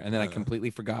picture, and then I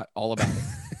completely forgot all about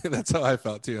it. That's how I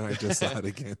felt too. I just saw it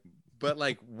again. But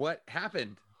like, what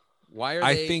happened? Why are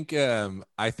they?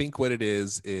 I think what it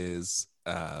is it's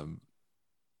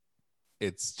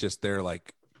just they're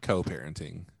like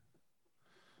co-parenting.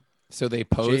 So they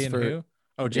pose Jay and for who?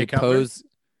 Oh, Jay they Cutler. pose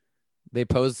they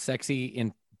pose sexy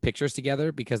in pictures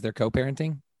together because they're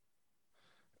co-parenting.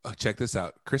 Oh, check this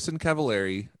out. Kristen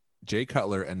Cavallari, Jay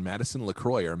Cutler, and Madison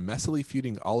LaCroix are messily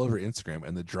feuding all over Instagram,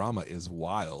 and the drama is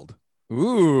wild.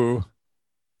 Ooh.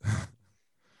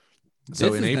 So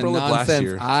This in is April the of last nonsense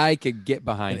year, I could get in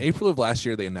behind. April of last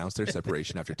year, they announced their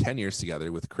separation after 10 years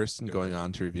together, with Kristen going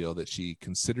on to reveal that she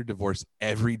considered divorce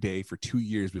every day for 2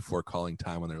 years before calling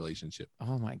time on their relationship.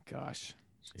 Oh my gosh.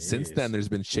 Since then, there's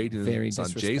been shadiness Very on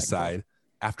Jay's disrespectful. side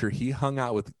after he hung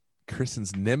out with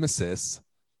Kristen's nemesis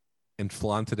and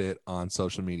flaunted it on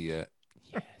social media.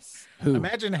 Yes. Who?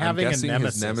 Imagine I'm having a guessing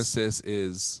nemesis. his nemesis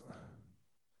is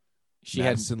She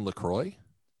Madison LaCroix.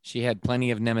 She had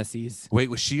plenty of nemesis. Wait,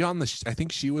 was she on the? I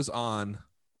think she was on.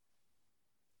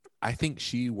 I think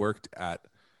she worked at.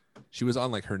 She was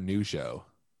on like her new show.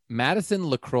 Madison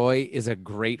LaCroix is a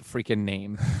great freaking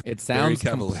name. It sounds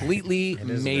cavalier. completely It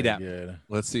is made very up. good.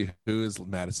 Let's see who is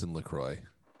Madison LaCroix.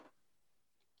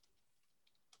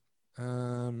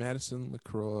 Madison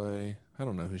LaCroix. I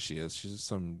don't know who she is. She's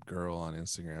some girl on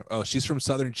Instagram. Oh, she's from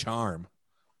Southern Charm.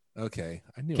 Okay,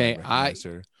 I knew I recognized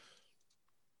her.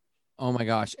 Oh my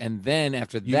gosh! And then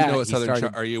after You that, know what Southern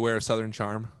started, Are you aware of Southern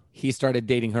Charm? He started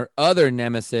dating her other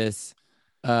nemesis,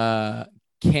 Candace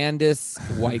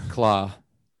Whiteclaw.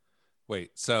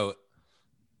 Wait, so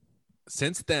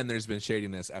since then, there's been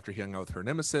shadiness after he hung out with her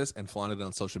nemesis and flaunted it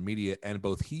on social media, and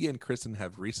both he and Kristen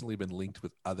have recently been linked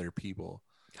with other people.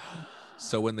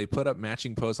 So when they put up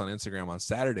matching posts on Instagram on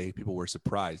Saturday, people were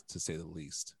surprised, to say the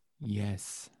least.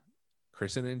 Yes.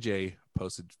 Kristen and Jay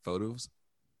posted photos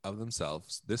of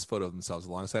themselves, this photo of themselves,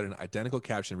 alongside an identical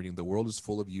caption reading, "The world is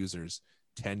full of users.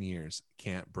 10 years.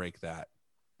 Can't break that."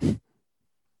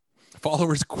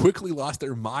 Followers quickly lost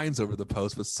their minds over the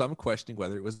post, with some questioning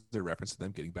whether it was a reference to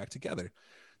them getting back together.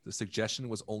 The suggestion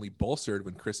was only bolstered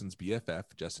when Kristen's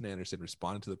BFF, Justin Anderson,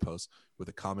 responded to the post with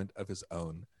a comment of his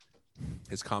own.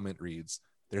 His comment reads,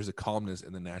 "There's a calmness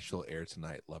in the Nashville air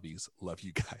tonight. Love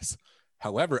you guys."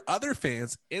 However, other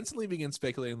fans instantly began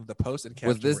speculating that the post and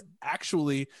caption were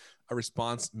actually a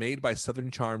response made by Southern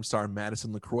Charm star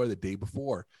Madison LaCroix the day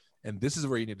before. And this is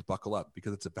where you need to buckle up,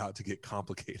 because it's about to get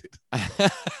complicated.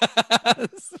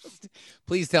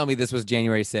 Please tell me this was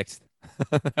January 6th.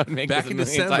 That would make Back this in a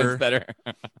million times better.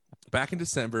 Back in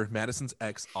December, Madison's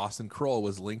ex, Austin Kroll,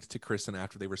 was linked to Kristen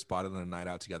after they were spotted on a night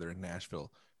out together in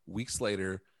Nashville. Weeks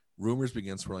later, rumors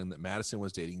began swirling that Madison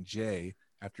was dating Jay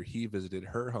after he visited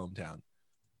her hometown.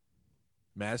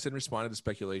 Madison responded to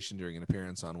speculation during an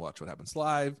appearance on Watch What Happens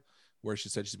Live, where she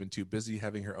said she's been too busy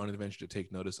having her own adventure to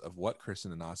take notice of what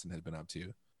Kristen and Austin had been up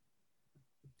to.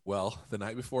 Well, the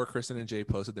night before Kristen and Jay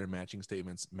posted their matching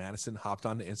statements, Madison hopped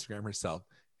onto Instagram herself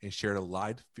and shared a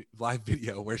live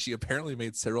video where she apparently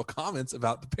made several comments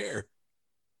about the pair.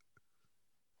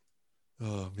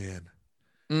 Oh, man.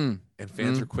 And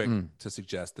fans were quick to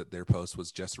suggest that their post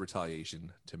was just a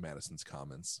retaliation to Madison's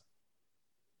comments.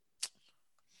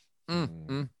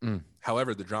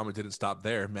 However, the drama didn't stop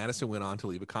there. Madison went on to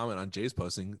leave a comment on Jay's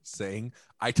posting saying,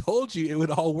 "I told you it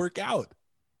would all work out."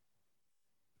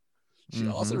 She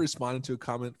also responded to a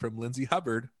comment from Lindsay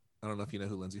Hubbard. I don't know if you know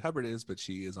who Lindsay Hubbard is, but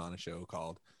she is on a show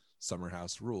called Summer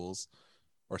House Rules,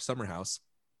 or Summer House,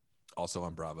 also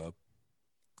on Bravo,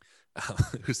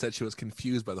 who said she was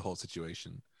confused by the whole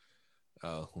situation.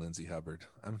 "Oh, Lindsay Hubbard,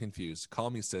 I'm confused.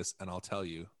 Call me sis and I'll tell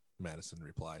you," Madison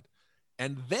replied.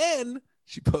 And then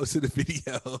she posted a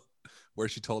video where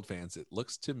she told fans, "It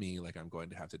looks to me like I'm going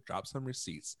to have to drop some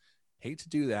receipts. Hate to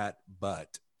do that,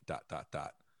 but ...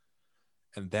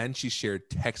 And then she shared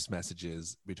text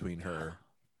messages between her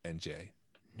and Jay.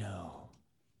 No.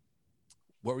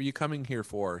 "What were you coming here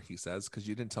for?" he says, "because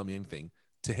you didn't tell me anything.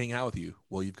 To hang out with you.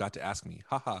 Well, you've got to ask me.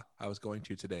 Haha, I was going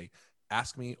to today.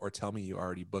 Ask me or tell me you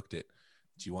already booked it.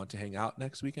 Do you want to hang out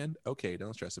next weekend? Okay,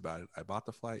 don't stress about it. I bought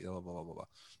the flight. Blah, blah, blah, blah, blah."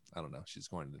 I don't know. She's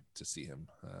going to see him.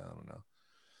 I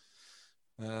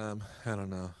don't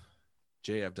know.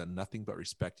 Jay, I've done nothing but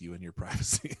respect you and your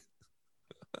privacy.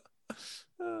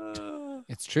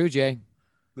 It's true, Jay.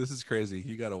 This is crazy.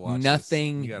 You got to watch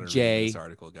Nothing, this. You got to Jay. read this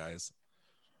article, guys.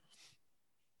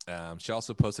 She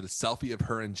also posted a selfie of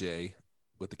her and Jay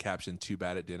with the caption, "Too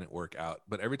bad it didn't work out."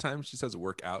 But every time she says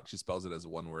work out, she spells it as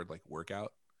one word, like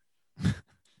workout.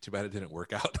 Too bad it didn't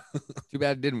work out. Too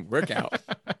bad it didn't work out.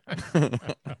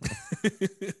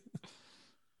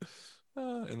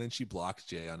 And then she blocked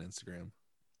Jay on Instagram.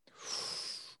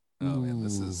 Oh, man,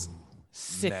 this is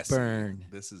sick messy. burn.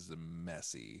 This is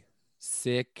messy.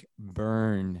 Sick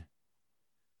burn.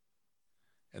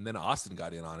 And then Austin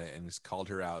got in on it and just called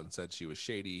her out and said she was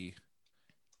shady.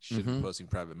 She shouldn't be posting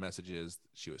private messages.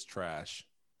 She was trash.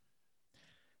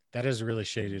 That is really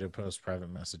shady to post private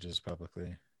messages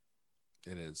publicly.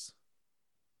 It is.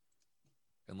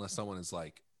 Unless someone is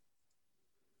like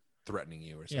threatening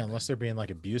you or something. Yeah, unless they're being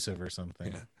like abusive or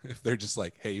something. Yeah. If they're just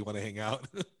like, hey, you want to hang out?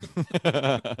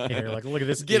 Yeah, you're like, look at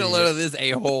this. Get a idiot. load of this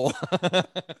a-hole.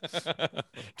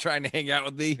 Trying to hang out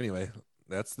with me. Anyway,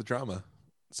 that's the drama.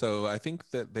 So I think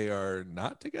that they are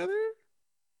not together.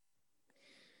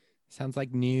 Sounds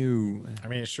like new. I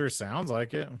mean, it sure sounds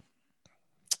like it. I'm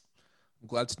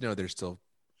glad to know they're still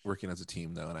working as a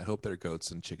team, though, and I hope their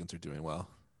goats and chickens are doing well.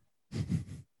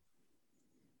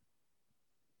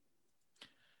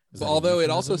 Although it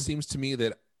also seems to me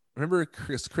that, remember,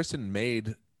 Kristen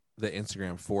made the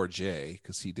Instagram for Jay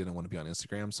because he didn't want to be on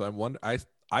Instagram. So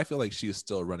I feel like she is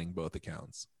still running both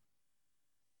accounts.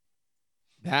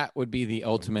 That would be the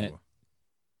ultimate. Ooh.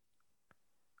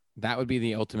 That would be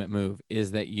the ultimate move,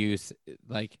 is that you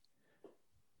like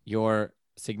your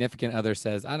significant other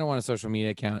says, I don't want a social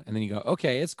media account. And then you go,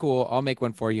 okay, it's cool. I'll make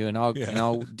one for you and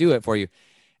I'll do it for you.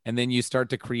 And then you start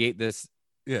to create this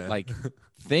like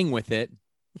thing with it.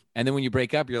 And then when you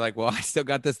break up, you're like, well, I still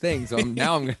got this thing. So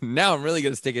now I'm really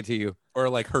going to stick it to you. Or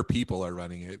like her people are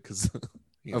running it because,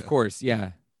 of course.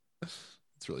 Yeah.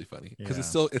 It's really funny because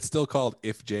it's still called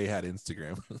If Jay Had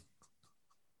Instagram.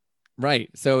 Right.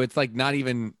 So it's like not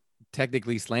even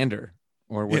technically slander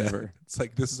or whatever. Yeah, it's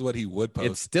like, this is what he would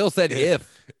post. It still said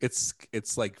if.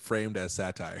 It's like framed as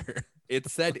satire. It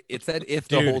said if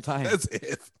the whole time. That's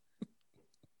if.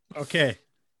 Okay,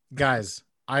 guys,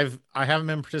 I haven't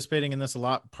been participating in this a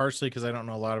lot, partially because I don't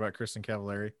know a lot about Kristen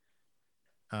Cavallari,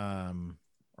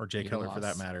 or Jay Cutler for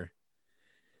that matter.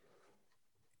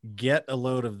 Get a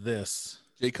load of this.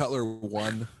 Jay Cutler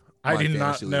won. I did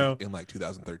not know in like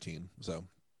 2013. So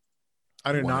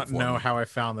I do not know how I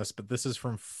found this, but this is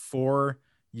from 4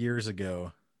 years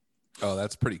ago. Oh,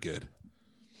 that's pretty good.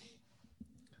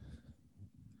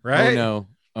 Right?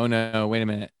 Oh no. Wait a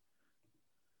minute.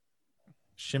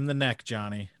 Shim the neck,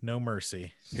 Johnny. No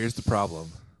mercy. Here's the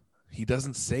problem. He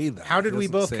doesn't say that. How did we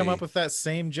both come up with that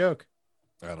same joke?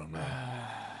 I don't know.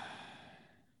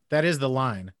 That is the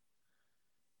line.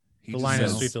 The line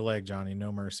is sweep the leg, Johnny.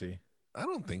 No mercy. I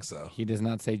don't think so. He does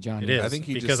not say Johnny. It is. I think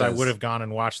he because just I says, would have gone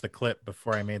and watched the clip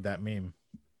before I made that meme.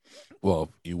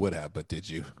 Well, you would have, but did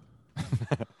you?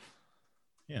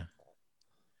 Yeah.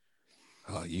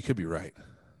 Oh, you could be right.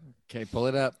 Okay, pull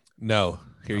it up. No,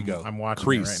 here you go. I'm watching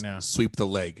Crease, it right now. sweep the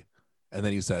leg. And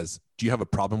then he says, do you have a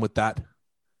problem with that?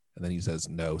 And then he says,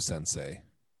 no, sensei.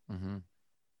 Mm-hmm.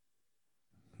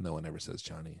 No one ever says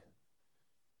Johnny.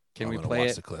 Can we play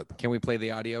it? The clip. Can we play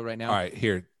the audio right now? All right,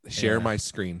 here. Share my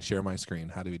screen. Share my screen.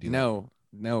 How do we do that?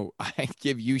 No. I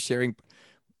give you sharing.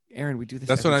 Aaron, we do this.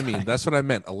 That's what I mean. time. That's what I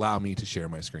meant. Allow me to share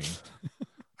my screen.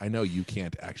 I know you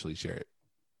can't actually share it.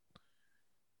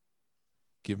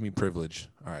 Give me privilege.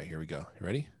 All right, here we go. You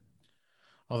ready?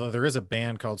 Although there is a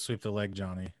band called Sweep the Leg,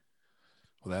 Johnny.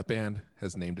 Well, that band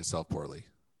has named itself poorly.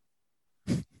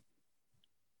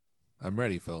 I'm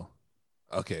ready, Phil.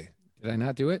 Okay. Did I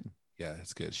not do it? Yeah,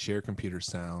 it's good. Share computer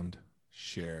sound.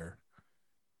 Share.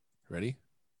 Ready?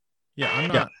 Yeah, I'm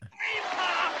not.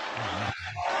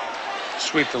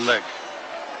 Sweep the leg.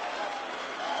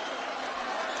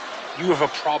 You have a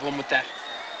problem with that?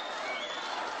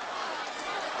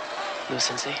 No,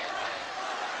 Sensei.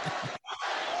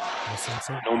 No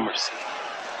sensei? No mercy.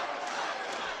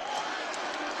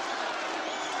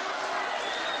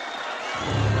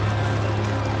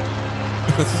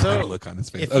 So look on his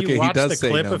face. If Okay, you watch he does the say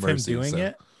clip no of him mercy, doing so.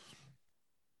 it,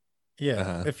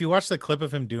 if you watch the clip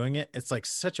of him doing it, it's like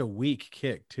such a weak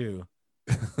kick too.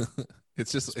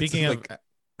 It's just Speaking it's of like,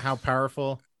 how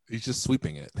powerful, he's just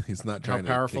sweeping it. He's not how trying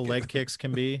powerful to leg kicks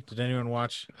can be. Did anyone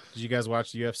watch? Did you guys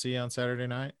watch the UFC on Saturday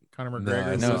night? Conor I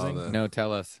McGregor saw losing. No,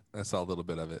 tell us. I saw a little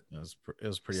bit of it. It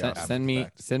was pretty Send,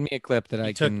 awesome. send me a clip that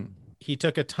I can. He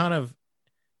took a ton of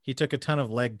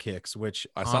leg kicks, which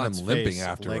I saw on him its limping face,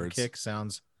 afterwards. Leg kick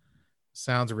sounds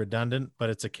redundant, but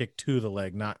it's a kick to the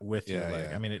leg, not with your leg.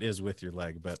 Yeah. I mean, it is with your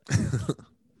leg, but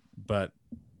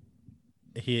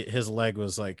his leg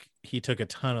was like, he took a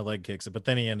ton of leg kicks, but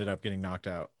then he ended up getting knocked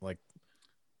out, like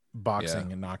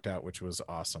boxing and knocked out, which was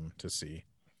awesome to see.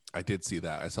 I did see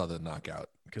that. I saw the knockout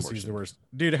Because he's portion. the worst.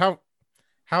 Dude, how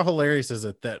hilarious is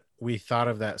it that we thought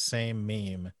of that same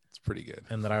meme It's pretty good.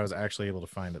 and that I was actually able to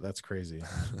find it? That's crazy.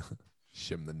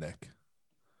 Shim the neck.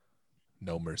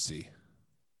 No mercy.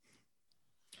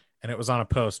 And it was on a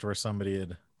post where they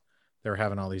were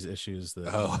having all these issues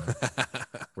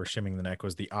that where shimming the neck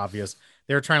was the obvious.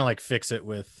 They were trying to like fix it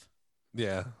with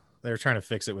Yeah. They were trying to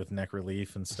fix it with neck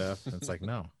relief and stuff. And it's like,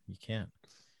 no, you can't.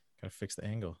 Gotta fix the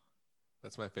angle.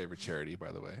 That's my favorite charity,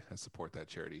 by the way. I support that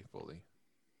charity fully.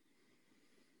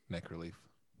 Neck relief.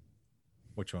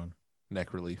 Which one?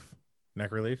 Neck relief.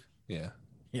 Neck relief? Yeah.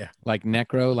 Like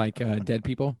necro, like dead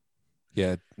people.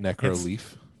 Yeah. Neck It's-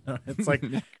 relief. It's like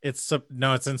it's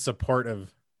in support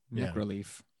of. Yeah.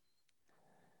 Necrolief.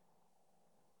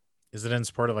 Is it in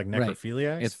support of like Right.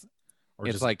 necrophiliacs? It's or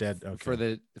it's just like dead.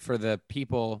 Okay. for the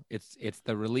people. It's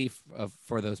the relief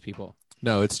for those people.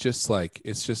 No, it's just a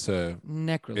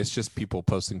Necrolief. it's just people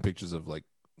posting pictures of like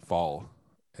fall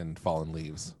and fallen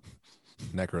leaves.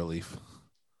 Neck relief.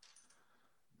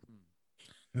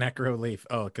 Necro leaf.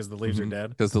 Oh, because the leaves are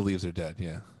dead. Because the leaves are dead.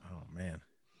 Yeah. Oh man,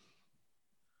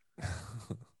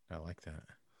 I like that.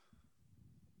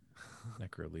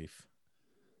 Necro leaf.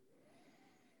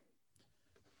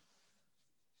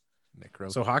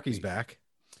 Necro. So hockey's leaf. back.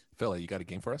 Phil, you got a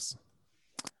game for us?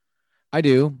 I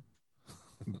do.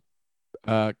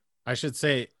 I should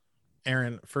say,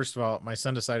 Aaron. First of all, my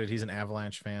son decided he's an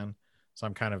Avalanche fan, so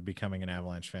I'm kind of becoming an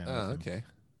Avalanche fan. Oh, with him, okay.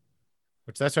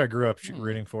 Which that's what I grew up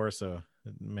rooting for, so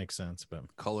it makes sense. But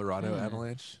Colorado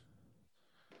Avalanche.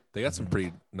 They got some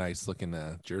pretty nice looking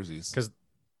jerseys. because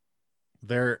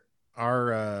there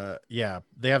are,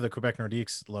 they have the Quebec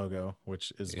Nordiques logo,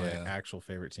 which is my actual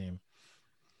favorite team.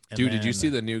 And Dude, did you see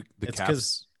then the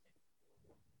Caps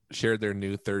shared their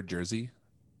new third jersey?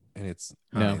 And it's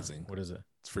No. amazing. What is it?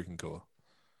 It's freaking cool.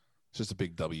 It's just a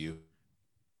big W.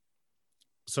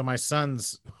 So my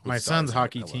son's stars in it.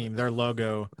 hockey I love team, it. their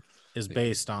logo is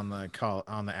based on the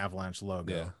Avalanche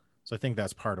logo. Yeah. So I think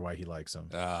that's part of why he likes them.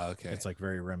 Okay. It's like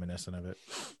very reminiscent of it.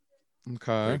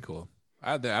 Okay. Very cool.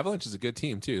 The Avalanche is a good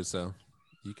team too, so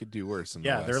you could do worse. In the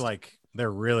Yeah, West.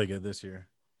 they're really good this year.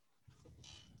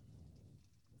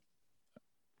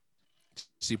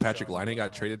 See, Patrick Laine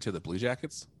got traded to the Blue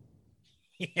Jackets.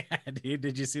 Yeah, dude.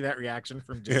 Did you see that reaction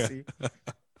from Jesse?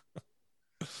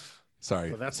 Sorry,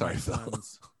 So that's sorry, my Phil.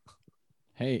 son's.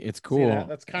 Hey, it's cool. that?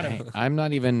 That's kind of- Hey, I'm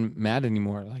not even mad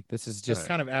anymore. Like this is just Just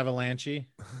kind of avalanche,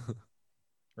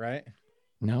 right?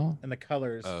 no. And the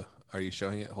colors. Oh, are you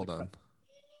showing it? Hold on.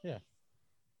 Yeah.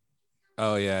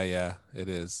 Oh yeah, it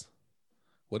is.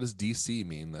 What does DC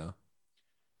mean though?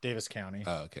 Davis County.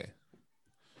 Oh, okay.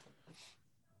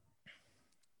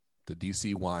 The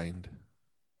DC Wind.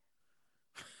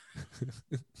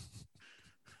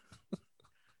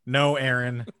 No,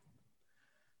 Aaron.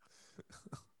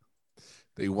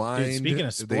 They whined. speaking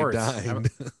of sports, they dined.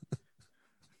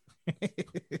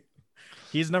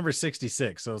 He's number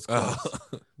 66, so it's close.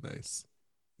 Oh, nice.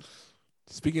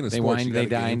 Speaking of They sports, whined, you got they a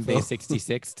game, dined, they Phil?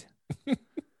 66th.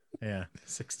 Yeah,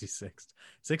 66.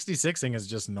 66ing is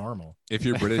just normal. If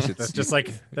you're British, it's That's just like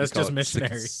they call just it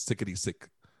missionary. Sickety sick.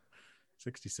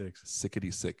 66.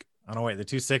 Sickety sick. Oh no, wait, the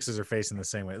two sixes are facing the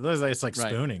same way. It's like Right.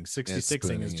 spooning. 66ing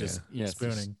spooning, is just yeah. Yes.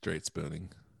 spooning. Straight spooning.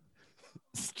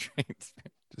 Straight.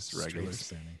 Just Straight regular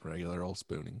spooning. regular old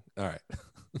spooning. All right.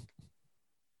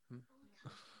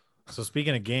 So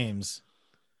speaking of games,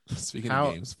 Speaking How-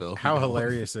 of games, Phil. how you got one?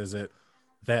 hilarious is it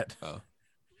that Oh.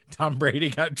 Tom Brady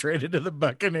got traded to the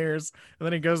Buccaneers and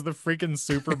then he goes to the freaking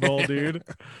Super Bowl, dude?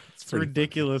 It's pretty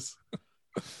ridiculous.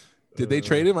 Did they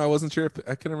trade him? I wasn't sure.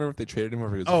 I couldn't remember if they traded him or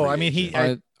if he was. a Oh, free I mean,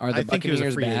 agent. Are the I think he was a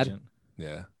Buccaneers free bad? agent.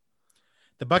 Yeah.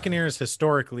 The Buccaneers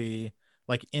historically,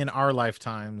 like in our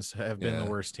lifetimes, have been Yeah.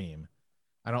 the worst team.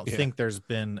 I don't Yeah. think there's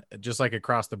been just like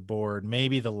across the board.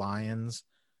 Maybe the Lions.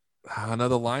 No,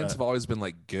 the Lions Uh, have always been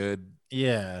like good.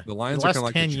 Yeah, The Lions the are kind of last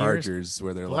like 10 the years- Chargers,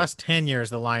 where they're the like last 10 years,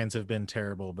 the Lions have been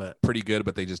terrible. But pretty good,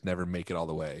 but they just never make it all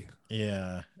the way.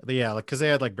 yeah, like because they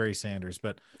had like Barry Sanders.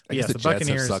 But I guess yes, the the Jets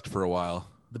Buccaneers have sucked for a while.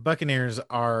 The Buccaneers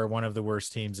are one of the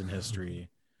worst teams in history,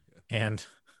 and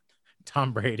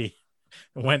Tom Brady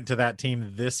went to that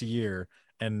team this year,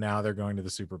 and now they're going to the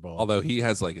Super Bowl. Although he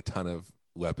has like a ton of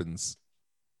weapons.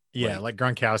 yeah, like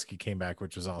Gronkowski came back,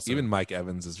 which was also Even Mike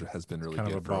Evans has been really kind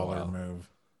good of a for a baller while. move.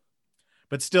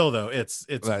 But still, though, it's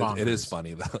But bonkers. it is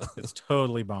funny though. It's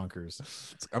totally bonkers.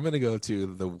 I'm gonna go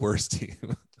to the worst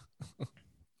team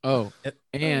Oh,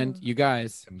 and you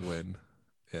guys, and win.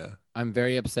 Yeah. I'm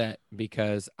very upset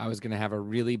because I was going to have a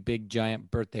really big, giant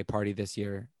birthday party this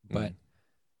year, but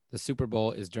the Super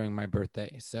Bowl is during my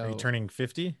birthday. So, Are you turning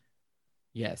 50?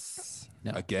 yes.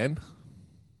 No. Again?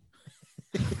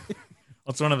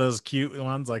 It's one of those cute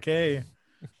ones like, hey,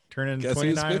 turning Guess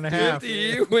who's 29 and a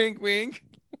 50? half. Wink, wink.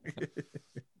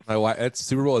 My wife. That's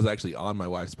Super Bowl is actually on my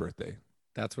wife's birthday.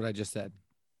 That's what I just said.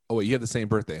 Oh wait, you have the same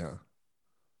birthday, huh?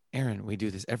 Aaron, we do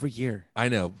this every year. I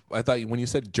know. I thought when you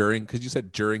said during, because you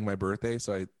said during my birthday,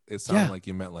 so it sounded Yeah. like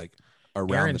you meant like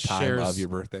around Aaron the time shares- of your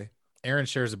birthday. Aaron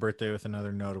shares a birthday with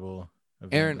another notable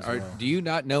event Aaron, as well. do you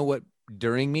not know what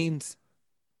during means?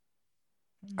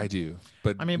 I do,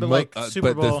 but I mean, but like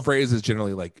Super but the Bowl- phrase is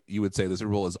generally like you would say the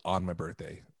Super Bowl is on my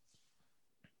birthday.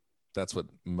 That's what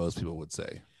most people would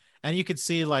say. And you could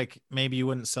see, like, maybe you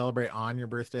wouldn't celebrate on your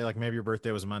birthday. Like, maybe your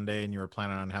birthday was Monday and you were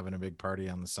planning on having a big party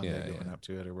on the Sunday going up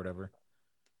to it or whatever.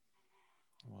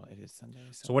 Well, it is Sunday.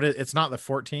 So what is it's not the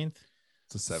 14th?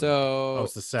 It's the 7th. Oh,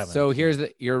 it's the 7th. So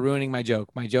you're ruining my joke.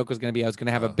 My joke was going to be I was going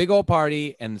to have a big old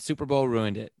party and the Super Bowl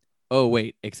ruined it. Oh,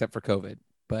 wait, except for COVID.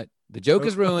 But the joke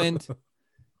is ruined.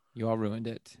 You all ruined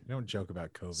it. We don't joke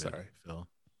about COVID, Sorry. Phil.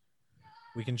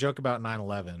 We can joke about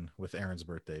 9/11 with Aaron's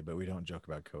birthday, but we don't joke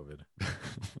about COVID.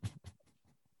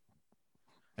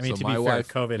 I mean, So to my be wife-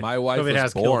 fair, COVID my wife COVID was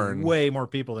has born killed way more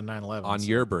people than 9/11. on so-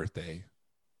 your birthday,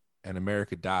 and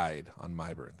America died on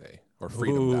my birthday, or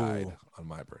freedom died on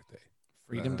my birthday.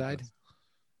 Freedom died?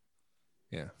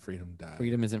 Yeah, freedom died.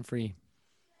 Freedom isn't free.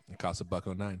 It costs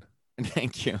 $1.09.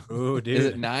 Thank you. Ooh, dude. Is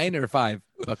it 9 or 5?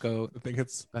 Bucko. I think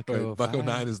it's Bucko, Bucko 5,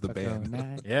 9 is the Bucko band.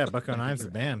 9. Yeah, Bucko 9's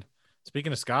the band.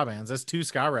 Speaking of ska bands, that's 2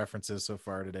 ska references so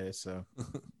far today, so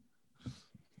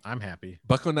I'm happy.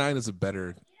 Bucko 9 is a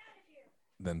better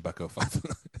than Bucko 5.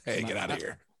 Hey, get out of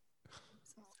here.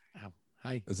 Ow.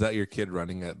 Hi. Is that your kid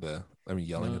running at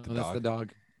yelling at the that's dog? the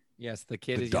dog. Yes, the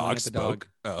kid The is yelling dog at the dog. spoke.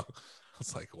 Oh, I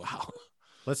was like, wow.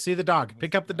 Let's see the dog.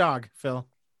 Pick up the dog, Phil.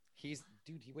 He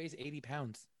weighs 80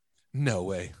 pounds. No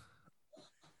way.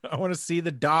 I want to see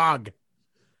the dog.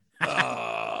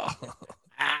 Oh.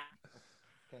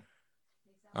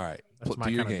 All right. That's my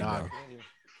do your kind of game dog. now.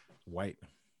 White.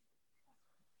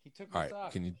 He took All right. All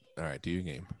right. Do your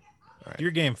game. All right. Do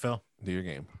your game, Phil. Do your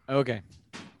game. Okay.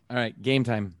 All right. Game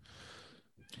time.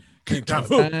 Game time.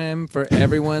 Time for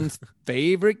everyone's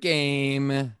favorite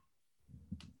game.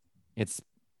 It's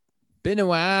been a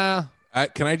while.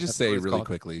 Can I just That's say what it's really called.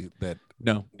 quickly that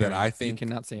No. I you think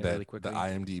cannot say it that really quickly. the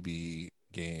IMDb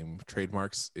game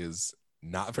trademarks is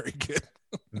not very good.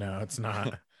 No, it's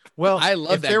not. Well, I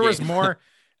love if that there was game. more,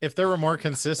 if there were more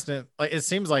consistent, like it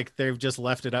seems like they've just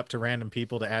left it up to random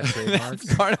people to add trademarks.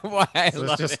 That's part of why I So it's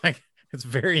love just it. like it's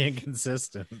very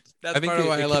inconsistent. That's I think part of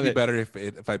why I could love be it. better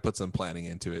if I put some planning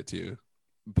into it too.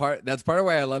 That's part of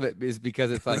why I love it is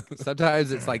because it's like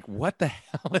sometimes it's like what the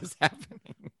hell is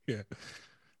happening? Yeah.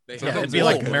 They Yeah, have it'd be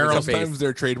like mold Meryl- on their Sometimes face.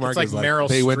 their trademark It's like is like Meryl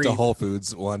they went to Streep. Whole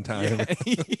Foods one time.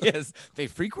 Yeah, yes, they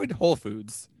frequent Whole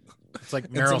Foods. It's like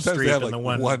And Meryl sometimes they Streep have, and like, the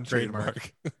one, one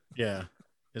trademark. Yeah,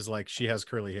 is like she has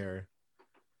curly hair.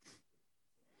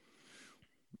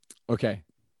 Okay,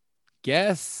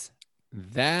 guess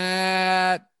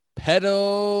that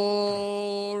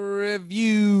pedal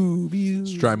review.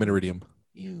 Strymon Iridium.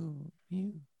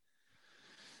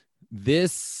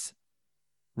 This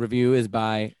review is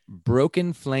by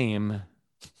Broken Flame.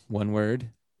 One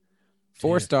word.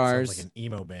 4 Jeez, stars. Sounds like an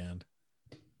emo band.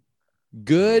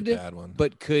 Good, Bad one.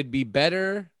 but could be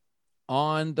better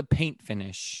on the paint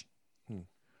finish. Hmm.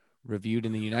 Reviewed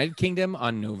in the United Kingdom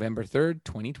on November 3rd,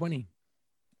 2020.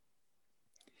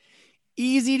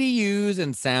 Easy to use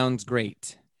and sounds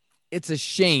great. It's a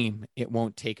shame it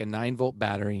won't take a 9-volt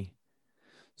battery.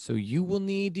 So you will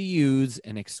need to use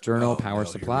an external power no, here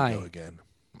we supply. go again.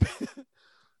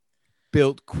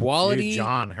 Build quality. Dude,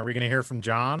 John, are we gonna hear from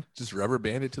John? Just rubber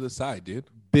band it to the side, dude.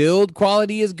 Build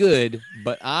quality is good,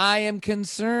 but I am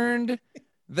concerned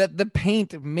that the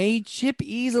paint may chip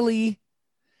easily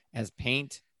as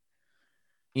paint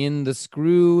in the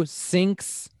screw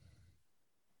sinks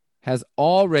has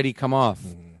already come off.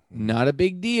 Mhm. Not a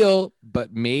big deal,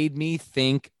 but made me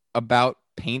think about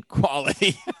paint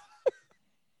quality.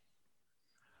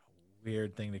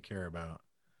 Weird thing to care about.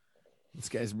 This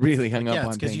guy's really hung Yeah, up it's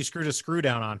on because paint. you screwed a screw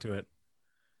down onto it.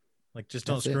 Like, just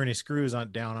don't That's screw it. any screws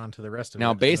down onto the rest of it.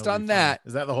 Now, 'cause based it'll on be that- fine.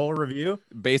 Is that the whole review?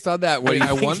 Based on that, what do you I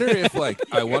think? wonder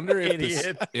if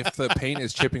Idiot. if the paint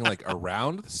is chipping like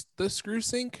around the screw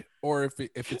sink, or if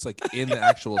it's like in the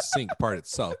actual sink part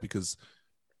itself, because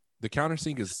the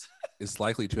countersink is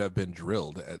likely to have been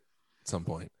drilled at some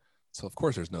point. So of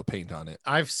course there's no paint on it.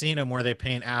 I've seen them where they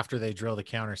paint after they drill the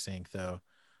countersink, though.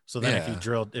 So then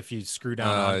Yeah. if you screw down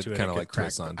onto it, kinda it could like crack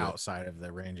twists the onto it. outside of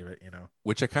the range of it,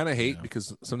 Which I kind of hate Yeah.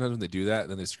 because sometimes when they do that,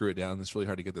 then they screw it down. It's really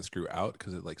hard to get the screw out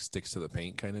because it like sticks to the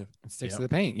paint, kind of. It sticks Yep. to the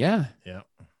paint. Yeah. Yeah,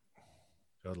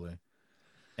 totally.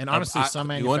 And honestly, some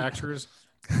you want- manufacturers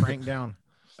crank down.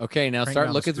 Okay, now Crank start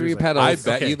down the looking through your screws like- pedals. I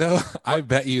bet okay. you though. I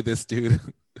bet you this dude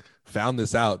found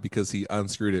this out because he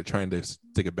unscrewed it trying to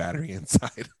stick a battery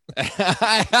inside.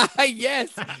 Yes,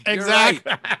 you're right.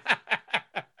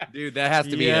 Dude, that has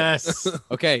to be it. Yes,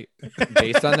 Okay,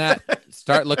 based on that,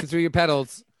 start looking through your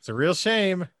pedals. it's a real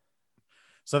shame.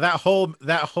 So that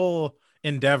whole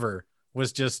endeavor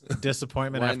was just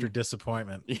disappointment One- after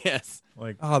disappointment. Yes.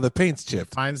 Like, Oh, the paint's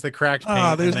chipped. finds the cracked paint.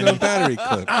 Oh, and there's then no he- battery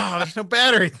clip. Oh, there's no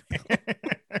battery.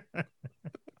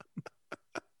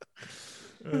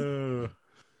 Oh.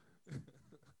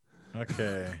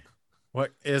 Okay.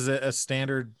 What is it? A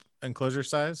standard enclosure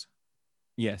size?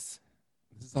 Yes.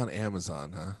 This is on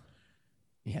Amazon, huh?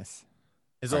 Yes.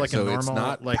 Is it All right, like a so normal? it's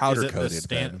not like powder is it the coated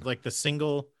then. like the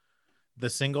single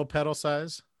pedal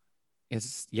size?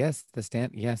 It's yes,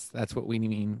 yes, that's what we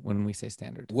mean when we say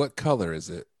standard. What color is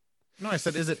it? No, I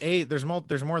said is it a? There's more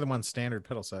than one standard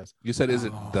pedal size. You said is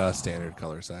it the standard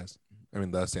color size? I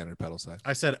mean the standard pedal size.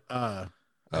 I said Oh,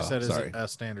 is sorry. it a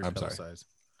standard I'm pedal sorry. size?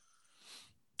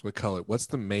 What color? What's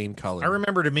the main color? I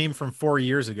remembered a meme from 4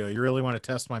 years ago. You really want to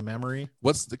test my memory?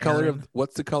 What's the color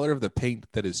Aaron? of the paint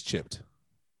that is chipped?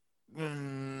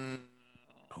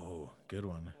 Oh, good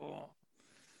one.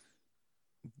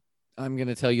 I'm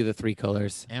gonna tell you the 3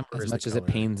 colors. Amber As is the much as it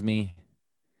color. pains me.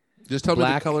 Just tell me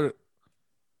Black. the color.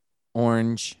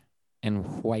 Orange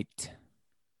and white.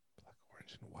 Black,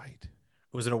 orange, and white.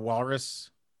 Was it a walrus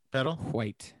pedal?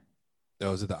 White.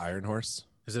 Oh, is it the Iron Horse?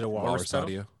 Is it a walrus pedal?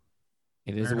 Audio.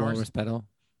 It is Iron a horse? walrus pedal.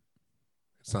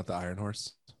 It's not the Iron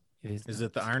Horse. It is. Is not.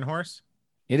 it the Iron Horse?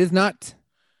 It is not.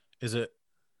 Is it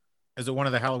one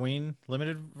of the Halloween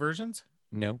limited versions?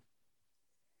 No.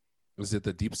 Is it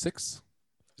the Deep Six?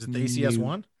 Is it the ACS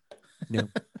one? No.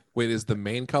 Wait, is the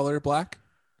main color black?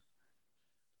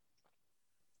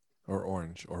 Or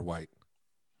orange or white?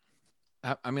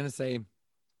 I'm gonna say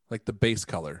Like the base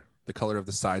color, the color of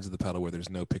the sides of the pedal where there's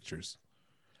no pictures.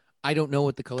 I don't know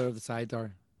what the color of the sides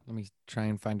are. Let me try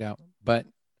and find out. But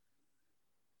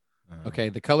okay,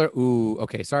 the color. Ooh,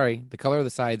 okay. Sorry, the color of the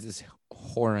sides is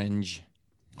orange.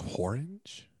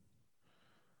 Orange?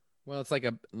 Well, it's like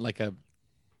a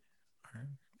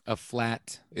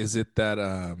flat. Is it that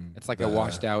It's like the a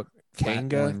washed out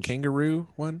flat orange. kangaroo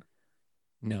one?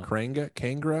 No,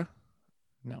 Kangra?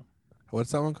 no.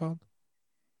 What's that one called?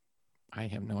 I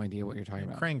have no idea what you're talking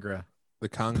about. Krangra. The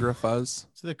Kangra fuzz?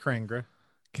 It's the Krangra.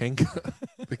 Kanga?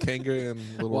 The Kanga and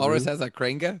little Walrus Roo? has a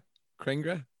Krangra.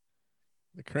 Krangra.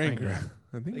 The Krangra.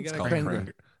 I think They it's got a called Krangra. Krangra.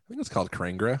 I think it's called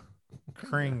Krangra.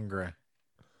 Krangra.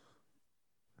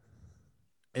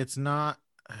 It's not.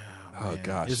 Oh, man.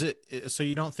 gosh. Is it? So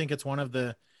you don't think it's one of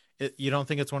the? You don't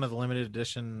think it's one of the limited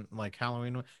edition like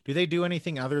Halloween ones? Do they do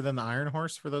anything other than the Iron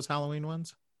Horse for those Halloween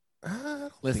ones? I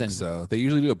don't Listen. think so. They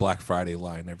usually do a Black Friday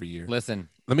line every year. Listen.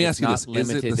 Let me it's ask you not this: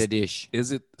 limited edition.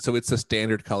 Is it so? It's the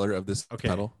standard color of this Okay.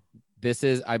 pedal. This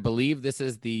is, I believe, this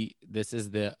is the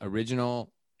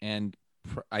original and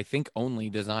I think only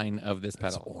design of this It's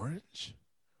pedal. orange.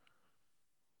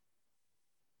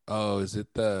 Oh, is it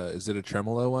a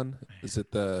tremolo one? Is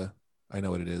it the? I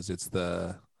know what it is. It's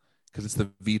the because it's the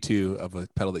V2 of a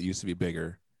pedal that used to be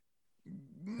bigger,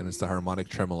 and it's the harmonic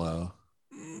tremolo.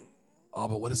 Oh,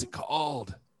 but what is it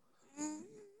called?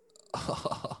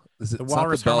 Is it The it's not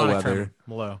Walrus the harmonic bellwether?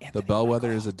 tremolo. The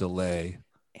bellwether is a delay.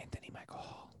 Anthony Michael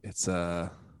Hall. It's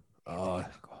Anthony Michael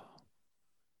Hall.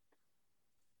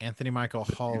 Anthony Michael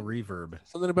Hall reverb.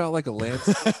 something about like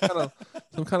a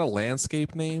some kind of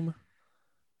landscape name.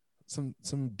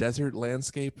 Some desert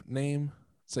landscape name.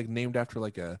 It's like named after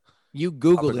like a. You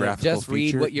Googled it. Topographical Just read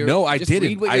feature. what you're. No, I just didn't.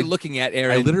 Read what you're looking at,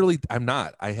 Aaron. I'm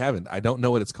not. I haven't. I don't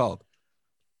know what it's called.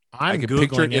 I I'm can Googling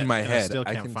picture it in my and I head. still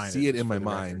I can't can find see it just in my for the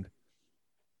record. mind.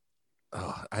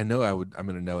 Oh, I know I'm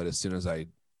going to know it as soon as I.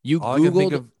 You all I can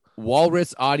think Googled of-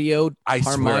 Walrus audio I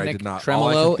swear I harmonic did not. All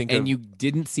I can tremolo, think and of- you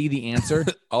didn't see the answer.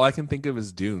 All I can think of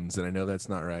is dunes, and I know that's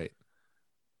not right.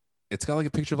 It's got like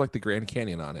a picture of like the Grand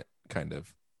Canyon on it, kind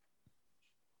of.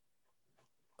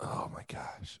 Oh my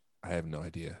gosh, I have no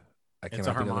idea. I It's cannot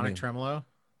a think of the harmonic name. tremolo.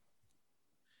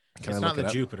 Can I It's look not the it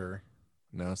up? Jupiter.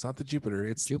 No, it's not the Jupiter.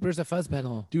 It's Jupiter's a fuzz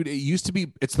pedal. dude. It used to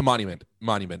be. It's the Monument.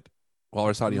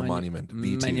 Walrus Audio Monument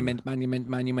V2.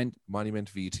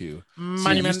 Monument V2. See,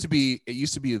 Monument. it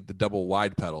used to be the double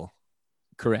wide pedal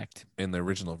Correct. in the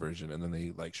original version, and then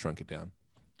they like shrunk it down.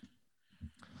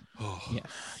 Oh, Yeah.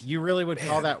 You really would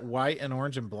call that white and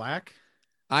orange and black?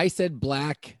 I said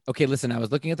black. Okay, listen. I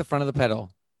was looking at the front of the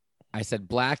pedal. I said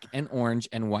black and orange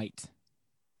and white.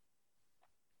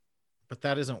 But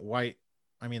that isn't white.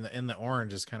 I mean, in the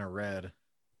orange is kind of red.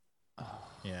 Oh.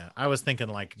 Yeah, I was thinking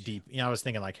like deep. I was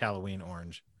thinking like Halloween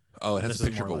orange. Oh, it has This a is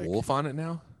picture of a more like- wolf on it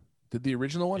now. Did the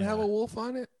original one have Yeah. a wolf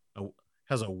on it?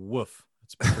 Has a woof.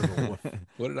 It's a picture of a wolf.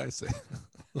 What did I say?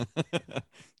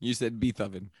 You said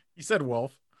Beethoven. You said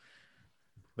wolf.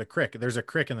 The crick. There's a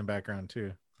crick in the background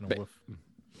too. And a woof.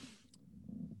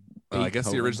 I guess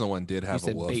the Beethoven. original one did You have a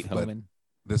said wolf, but Beethoven.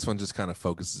 this one just kind of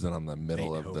focuses in on the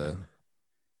middle of the.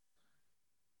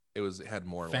 Beethoven. It had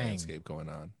more Fang. landscape going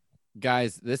on.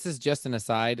 Guys, this is just an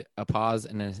aside, a pause,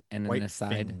 and an White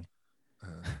aside.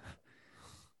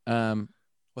 thing.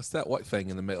 What's that white thing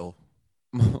in the middle?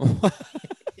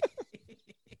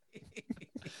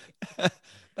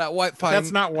 That white fang.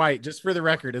 That's not white. Just for the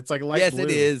record, it's like light blue.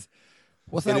 Yes, it is.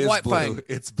 What's It that is white blue. fang?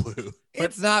 It's blue.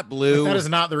 It's not blue. But that is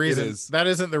not the reason. is. That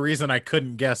isn't the reason I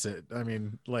couldn't guess it. I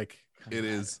mean, like, It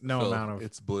is. no Phil, amount of.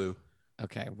 It's blue.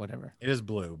 Okay, whatever. It is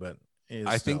blue, but it is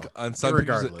I think still, on some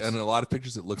pictures irregardless. and a lot of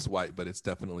pictures it looks white, but it's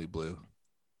definitely blue.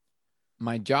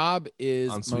 My job is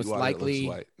On most Sweetwater, likely it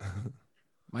looks white.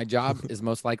 my job is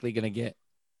most likely going to get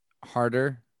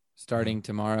harder starting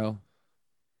tomorrow.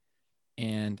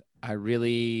 And I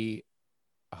really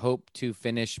hope to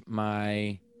finish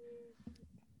my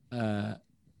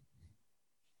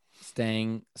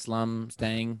slum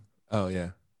staying Oh yeah.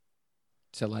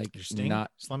 to like Your sting?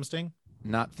 Slum sting?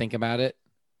 not think about it.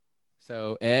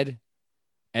 So Ed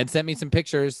sent me some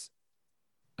pictures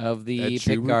of the Ed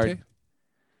pick Chubute? guard.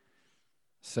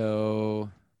 So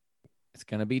it's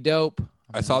gonna be dope.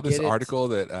 I I'm saw gonna this get it. article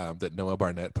that Noah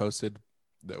Barnett posted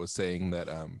that was saying that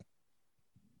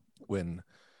when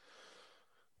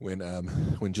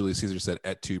Julius Caesar said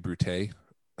et tu Brute,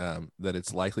 that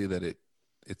it's likely that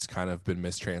it's kind of been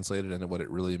mistranslated, and what it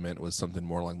really meant was something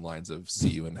more along the lines of "see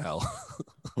you in hell."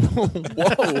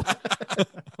 Whoa.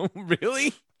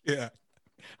 Really? Yeah.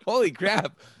 Holy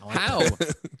crap. I like How?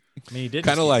 that. I mean, he did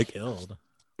Kinda just get like- killed.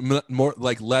 More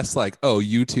like less like oh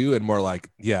you too, and more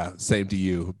like yeah same to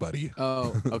you, buddy.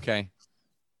 Oh, okay.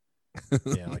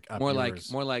 Yeah, like up More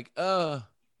yours. like, Yeah.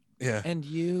 and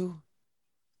you?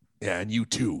 Yeah, and you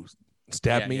too.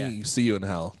 Stab Yeah, me, yeah. you see you in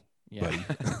hell, Yeah. buddy.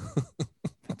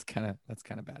 That's kind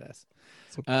of badass.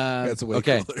 That's way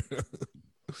Okay. cooler.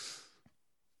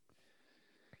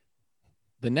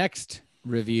 The next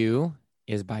review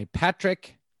is by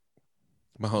Patrick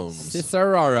Mahomes.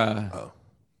 Cicerara. Oh.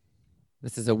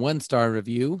 This is a 1-star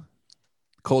review.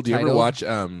 Cole, do you ever Title? watch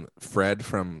Fred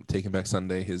from Taking Back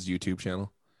Sunday, his YouTube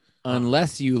channel?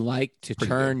 Unless you like to Pretty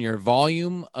turn your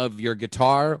volume of your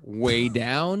guitar way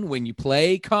down when you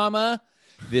play, comma,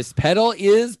 this pedal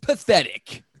is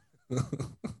pathetic.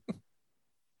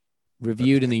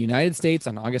 Reviewed in the United States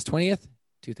on August 20th,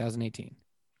 2018.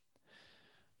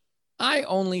 I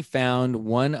only found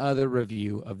one other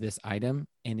review of this item,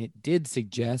 and it did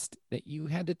suggest that you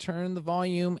had to turn the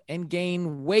volume and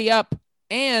gain way up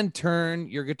and turn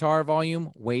your guitar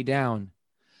volume way down.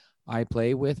 I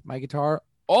play with my guitar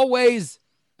always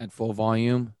at full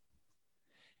volume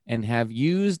and have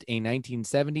used a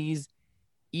 1970s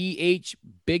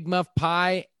Big Muff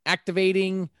Pi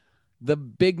activating the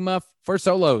Big Muff for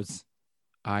solos.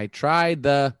 I tried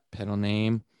the pedal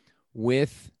name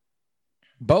with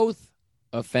both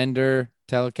a Fender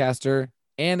Telecaster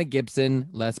and a Gibson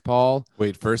Les Paul.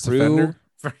 Wait, first Through- offender?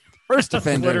 First I was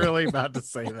Offender, literally about to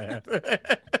say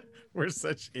that. We're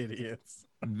such idiots.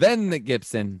 then the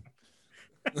Gibson.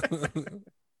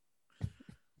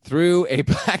 Through a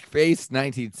blackface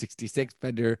 1966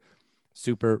 Fender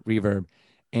Super Reverb.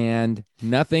 And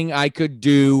nothing I could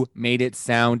do made it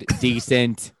sound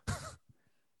decent.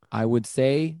 I would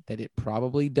say that it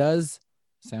probably does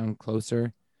sound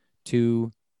closer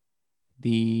to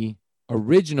the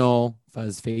original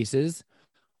Fuzz Faces,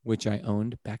 which I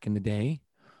owned back in the day,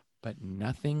 but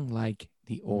nothing like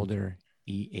the older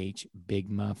Big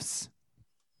Muffs.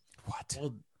 What?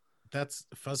 Well, that's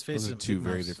Fuzz Face. Those are and two Big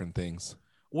very Muffs. different things.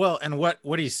 Well, and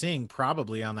what he's seeing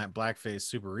probably on that blackface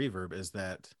Super Reverb is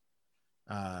that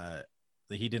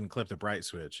he didn't clip the bright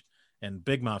switch, and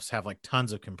Big Muffs have like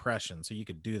tons of compression, so you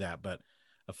could do that, but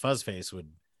a Fuzz Face would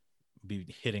be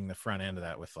hitting the front end of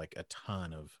that with like a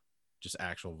ton of just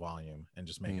actual volume and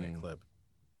just making it clip,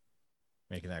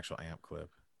 making the actual amp clip.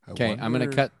 Okay, I'm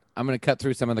gonna cut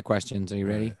through some of the questions. Are you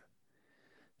ready? Right.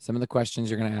 Some of the questions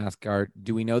you're gonna ask are: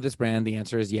 do we know this brand? The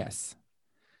answer is yes.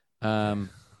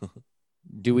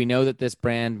 Do we know that this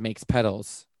brand makes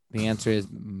pedals? The answer is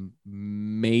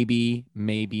maybe,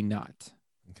 maybe not.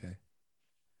 Okay.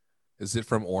 Is it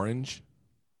from Orange?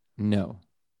 No.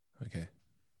 Okay.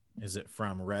 Is it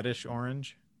from reddish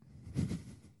orange?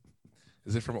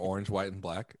 Is it from Orange, White, and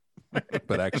Black?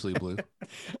 But actually blue.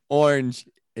 Orange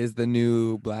is the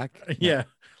new black. No. Yeah,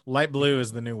 light blue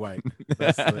is the new white.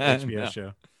 That's the HBO No.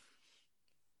 show.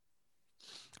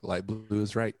 Light blue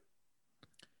is right.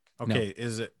 Okay,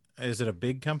 is it a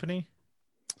big company?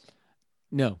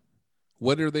 No.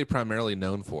 What are they primarily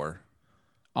known for?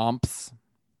 Amps.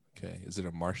 Okay. Is it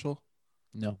a Marshall?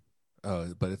 No.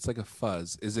 Oh, but it's like a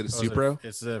fuzz. Is it a Oh, Supro?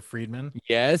 It's a Friedman.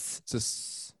 Yes. It's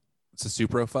a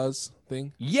Supro fuzz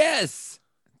thing? Yes. Is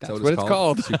That's that what it's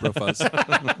called. Supro fuzz.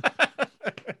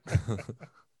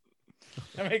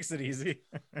 That makes it easy.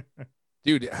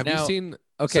 Dude, have you Now- seen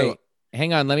Okay. So-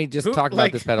 hang on. Let me just Who- talk like-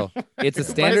 about this pedal. It's a Why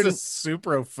standard. is a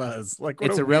Supro fuzz? Like, what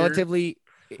It's a weird- relatively.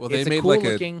 Well, it's they a made cool like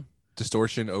looking.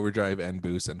 distortion, overdrive, and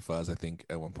boost and fuzz. I think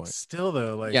at one point. Still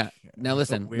though, like Yeah. Now it's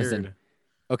so listen. weird.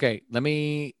 Okay, let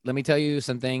me tell you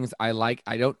some things I like.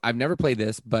 I've never played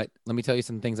this, but let me tell you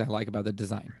some things I like about the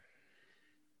design.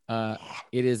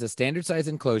 It is a standard size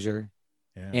enclosure,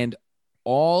 Yeah. and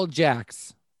all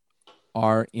jacks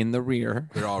are in the rear.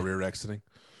 They're all rear exiting.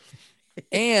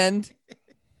 And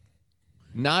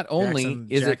not only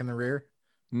Jack in the rear.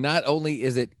 not only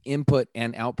is it input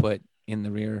and output in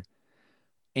the rear,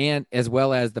 and as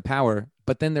well as the power,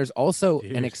 but then there's also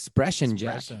an expression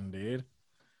jack. Dude.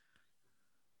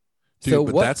 Dude, So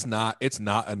but what it's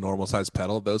not a normal size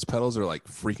pedal. Those pedals are like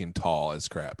freaking tall as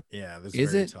crap. Yeah, this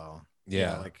Is very it? tall.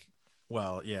 Yeah.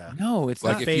 Yeah. No, it's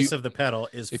Like not. if The face you- of the pedal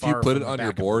is If far you put from it the on your back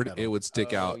of the board, pedal. it would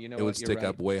stick Oh, out. you know It what? would You're stick right.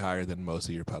 up way higher than most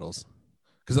of your pedals.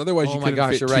 Because otherwise, Oh you my couldn't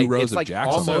gosh, fit you're two right. rows It's of like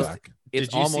jacks on the almost- back. It's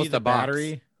Did you see almost the a box.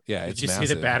 battery? Yeah, Did it's you massive.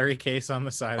 see the battery case on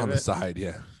the side on of the it? side?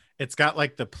 Yeah, It's got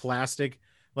like the plastic,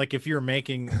 like if you're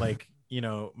making like,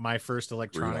 my first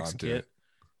electronics onto kit, it.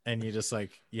 and you just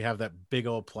like you have that big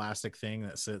old plastic thing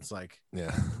that sits like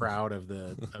yeah. proud of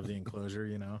the enclosure,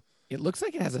 It looks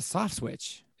like it has a soft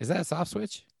switch. Is that a soft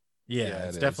switch? Yeah, Yeah,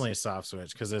 it's it definitely is. a soft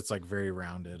switch because it's like very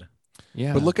rounded.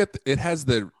 Yeah. But look at it has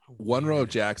the one row of Weird.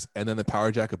 jacks and then the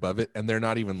power jack above it, and they're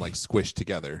not even like squished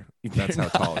together. That's They're how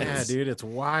tall it not. Yeah, is. dude, it's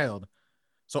wild.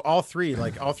 So all three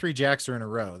jacks are in a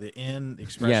row: the in, the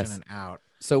expression, Yes. and out.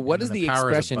 So what and is then the the power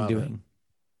is expression above it. doing?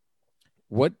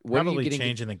 What are you Probably getting?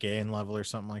 changing the gain level or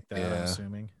something like that. I'm Yeah.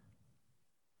 assuming,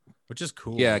 which is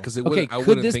cool. Yeah, because it Okay, would. I could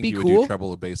wouldn't this think be you would cool? do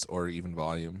treble, bass, or even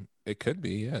volume. It could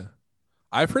be. Yeah,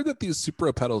 I've heard that these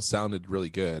Supra pedals sounded really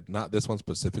good. Not this one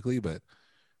specifically, but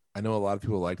I know a lot of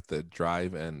people liked the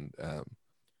drive and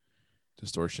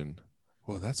distortion.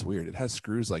 Well, that's weird. It has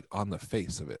screws like on the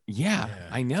face of it. Yeah,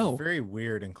 I it's a know. very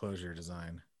weird enclosure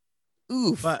design.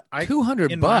 Oof. But I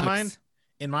 200 in bucks.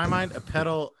 my mind, a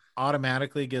pedal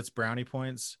automatically gets brownie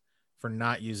points for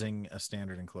not using a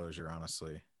standard enclosure.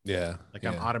 Honestly, Yeah, like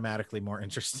yeah. I'm automatically more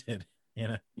interested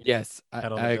in a Yes,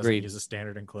 pedal I that doesn't agreed. use a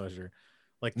standard enclosure.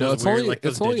 Like No, those it's weird, only like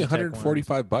those it's only Digitech ones.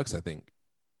 $145, I think.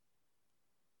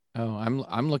 Oh,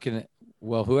 I'm looking at.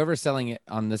 Well, whoever's selling it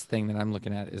on this thing that I'm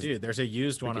looking at is. Dude, there's a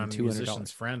used one freaking on $200.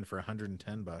 Musician's Friend for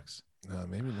 $110. No,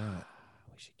 maybe not.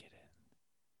 We should get it.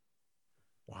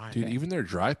 Why? Dude, even their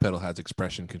drive pedal has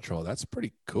expression control. That's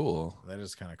pretty cool. That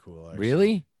is kind of cool. Actually.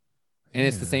 Really? And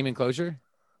it's the Yeah. same enclosure.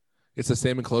 It's the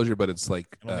same enclosure, but it's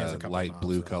like It only has a couple light knobs,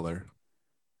 blue though. color.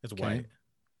 It's Okay. white.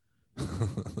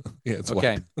 Yeah, it's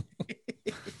Okay.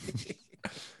 white.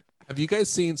 Have you guys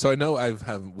seen? So I know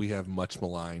we have much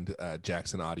maligned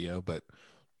Jackson Audio, but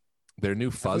their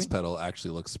new fuzz we? pedal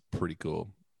actually looks pretty cool.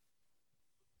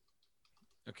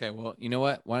 Okay. Well, you know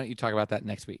what? Why don't you talk about that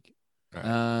next week? All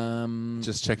right. Um,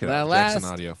 Just check it the out. last-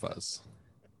 Jackson Audio fuzz.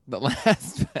 the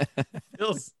last,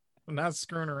 Feels I'm not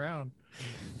screwing around.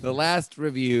 the last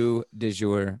review du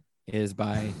jour is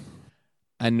by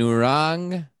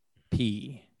Anurang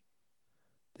P.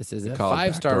 This is a Called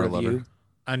 5-star Backdoor review. Lover.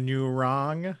 A new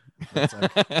wrong. That's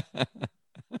like,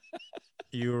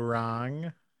 you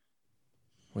wrong.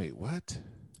 Wait, what?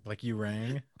 Like you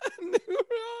rang.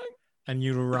 Anurang. And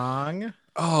you wrong.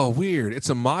 Oh, weird. It's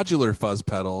a modular fuzz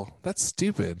pedal. That's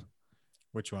stupid.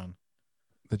 Which one?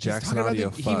 The He's Jackson talking about Audio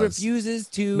the- fuzz. He refuses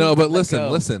to. No, but let listen, go.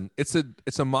 listen. It's a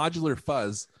modular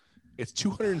fuzz. It's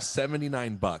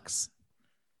 $279.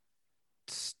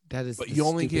 That is. But the you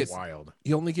only stupidest- get- Wild.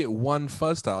 You only get one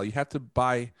fuzz style. You have to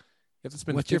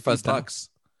spend What's your fuzz style?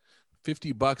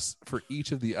 $50 for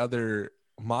each of the other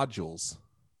modules.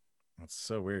 That's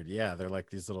so weird. Yeah, they're like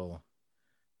these little.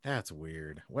 That's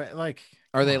weird. What like?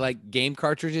 Are they come on. like game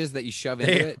cartridges that you shove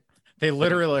They- into it? They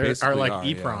literally are basically like are,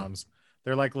 yeah. EPROMs.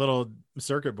 They're like little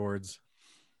circuit boards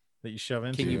that you shove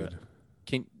into. Can you- it.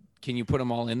 Can you put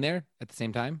them all in there at the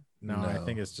same time? No, I No.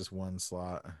 think it's just one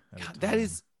slot. at a God, time.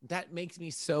 that makes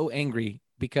me so angry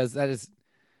because that is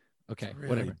okay. It's really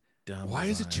Whatever. dumb Why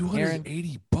is it design.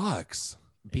 $280? $280?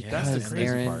 Because That's the crazy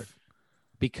Aaron, part.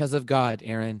 because of God,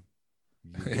 Aaron.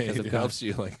 It of God. helps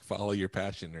you like follow your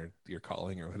passion or your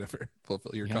calling or whatever.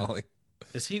 Fulfill your Yeah. calling.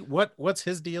 Is he what's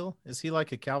his deal? Is he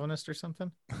like a Calvinist or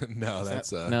something? No, Is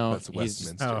that's No, that's he's-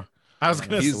 Westminster. Oh, I was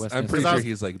gonna. He's- say, I'm pretty Because I sure was-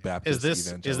 he's like Baptist. is this a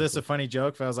evangelical. funny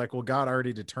joke? If I was like, well, God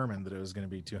already determined that it was going to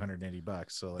be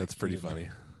 $280, so like, That's he pretty didn't- funny.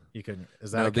 You couldn't.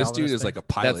 Is that No, a this dude Calvinist is like thing?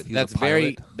 a pilot. He's That's a pilot.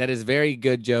 very that is very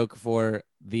good joke for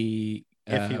the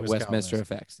If he was Westminster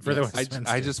Calvinist. effects. For the Yes.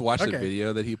 Westminster. I just watched a Okay.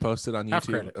 video that he posted on Half YouTube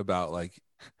credit. about like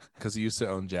because he used to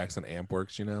own Jackson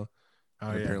Ampworks, Oh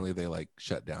and yeah. apparently they like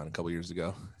shut down a couple years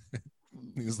ago.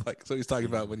 He's like, so he's talking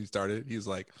about when he started. He's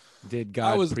like, Did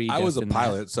God I was a predestine that?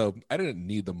 pilot, so I didn't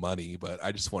need the money, but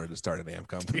I just wanted to start an amp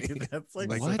company. Dude, that's like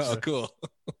like, such oh, a- cool.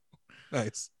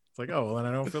 Nice. It's like, oh, well, then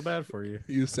I don't feel bad for you.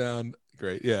 You sound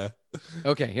great. Yeah.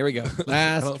 Okay, here we go. I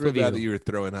Last don't feel review. bad that you were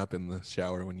throwing up in the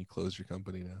shower when you closed your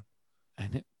company now.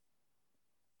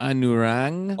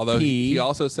 Anurang Although P. he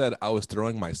also said I was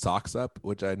throwing my socks up,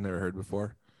 which I'd never heard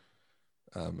before,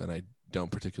 and I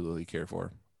don't particularly care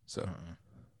for. So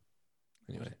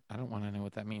anyway, I don't want to know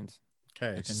what that means.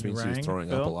 Okay. it just means he was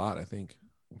throwing up a lot, I think.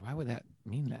 Why would that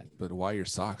mean that? But why your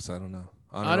socks? I don't know.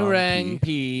 Anurang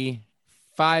P.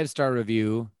 5-star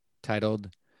review titled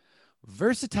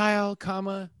 "Versatile,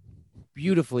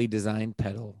 beautifully designed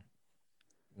pedal."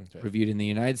 Okay. Reviewed in the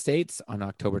United States on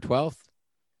October 12th,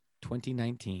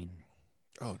 2019.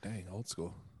 Oh, dang, old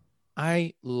school.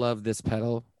 I love this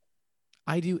pedal.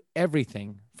 I do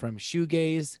everything from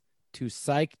shoegaze to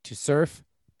psych to surf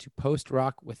to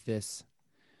post-rock with this.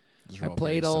 I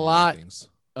played a lot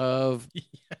of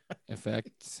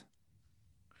effects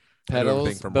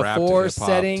pedals before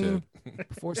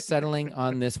settling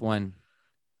on this one.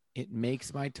 It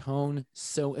makes my tone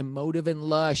so emotive and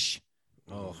lush.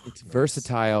 Oh, it's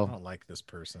versatile. I don't like this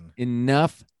person.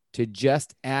 Enough to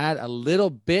just add a little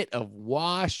bit of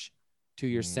wash to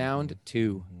your sound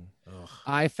too.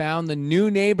 I found the new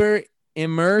neighbor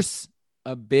Immerse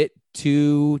a bit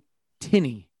too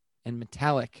tinny and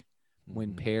metallic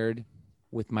when paired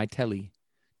with my telly.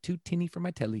 Too tinny for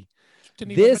my telly.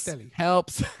 This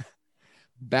helps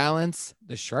balance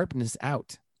the sharpness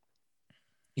out.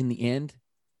 In the end,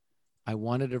 I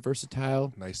wanted a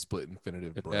versatile, nice split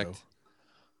infinitive effect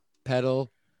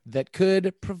pedal that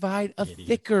could provide a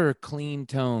thicker, clean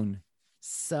tone,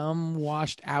 some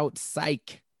washed out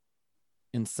psych,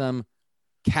 and some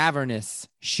cavernous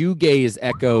shoegaze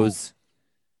echoes.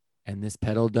 And this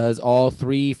pedal does all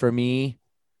three for me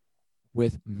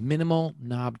with minimal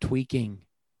knob tweaking.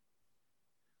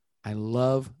 I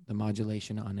love the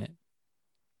modulation on it.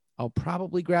 I'll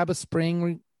probably grab a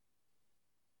spring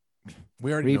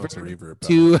we already know it's a reverb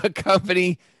to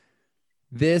accompany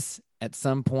this at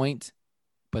some point,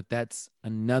 but that's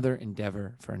another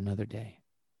endeavor for another day.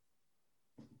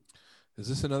 Is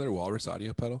this another Walrus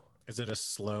audio pedal? Is it a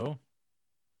slow?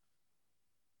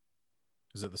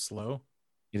 Is it the slow?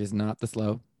 It is not the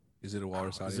slow. Is it a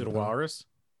Walrus audio? Is it a pedal? Walrus?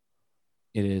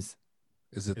 It is.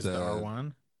 Is it the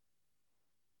R1?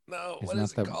 No, it's what not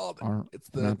is it called? It's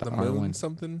the moon R1.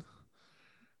 something.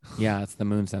 Yeah, it's the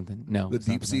moon something. No, the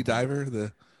deep sea diver,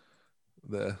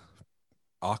 the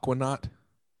aquanaut,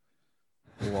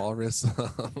 the walrus.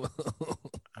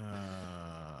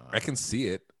 I can see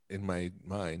it in my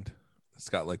mind. It's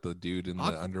got like the dude in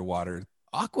the underwater.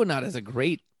 Aquanaut is a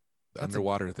great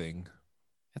underwater thing.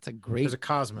 That's a great. There's a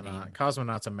cosmonaut.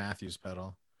 Cosmonaut's a Matthews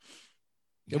pedal.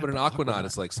 Yeah, but an aquanaut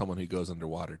is like someone who goes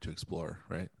underwater to explore,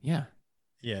 right? Yeah.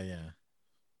 Yeah.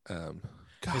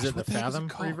 Gosh, is it the Fathom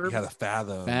reverb? Yeah, the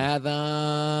Fathom.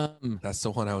 Fathom. That's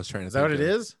the one I was trying to. Is that what it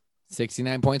is?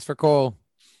 69 points for Cole.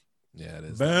 Yeah, it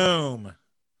is. Boom.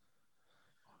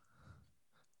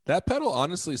 That pedal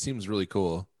honestly seems really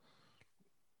cool.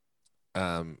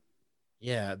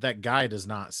 Yeah, that guy does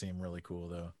not seem really cool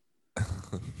though.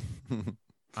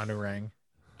 Anurang.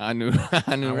 I want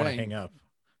to hang up.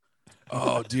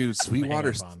 Oh, dude,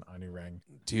 Sweetwater. Anurang.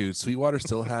 Dude, Sweetwater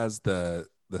still has the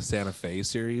Santa Fe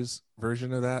series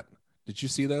version of that. Did you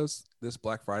see those this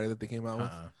Black Friday that they came out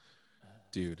with?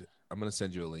 Dude, I'm gonna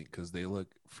send you a link because they look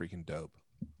freaking dope.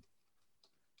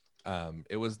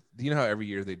 It was, you know how every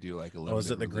year they do like a limited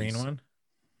is it the release? green one?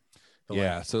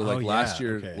 So last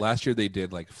year they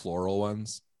did like floral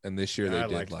ones, and this year they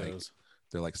did like those.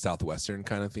 They're like Southwestern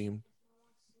kind of theme.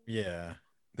 Yeah,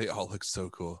 they all look so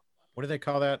cool. What do they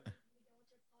call that?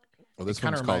 Well, this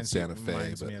one's called Santa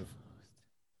Fe, but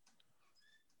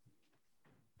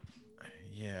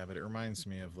yeah, but it reminds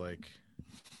me of like,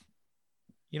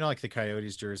 you know, like the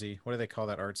Coyotes jersey. What do they call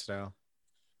that art style?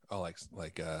 Oh,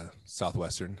 like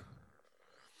Southwestern.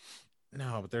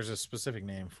 No, but there's a specific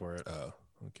name for it. Oh,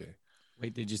 okay.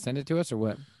 Wait, did you send it to us or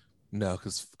what? No,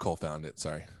 because Cole found it.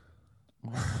 Sorry.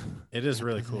 It is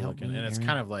really cool looking, and it's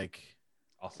kind of like.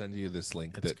 I'll send you this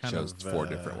link that shows 4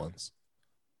 different ones.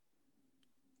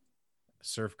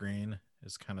 Surf green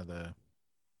is kind of the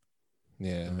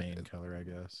main color, I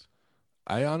guess.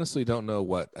 I honestly don't know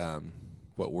what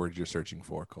word you're searching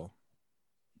for, Cole.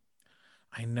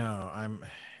 I know.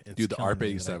 Dude, the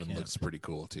ARP87 looks pretty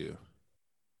cool too.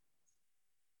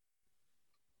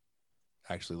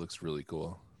 Actually looks really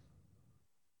cool.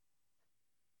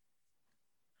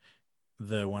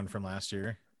 The one from last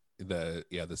year? The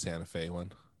Santa Fe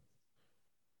one.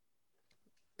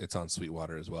 It's on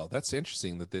Sweetwater as well. That's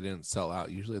interesting that they didn't sell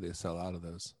out. Usually they sell out of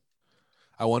those.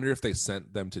 I wonder if they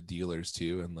sent them to dealers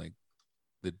too, and like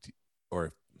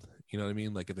You know what I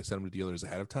mean? Like if they send them to dealers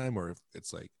ahead of time, or if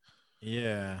it's like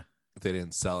Yeah. if they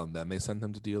didn't sell them, then they sent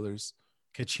them to dealers.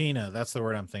 Kachina, that's the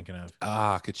word I'm thinking of.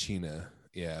 Ah, Kachina.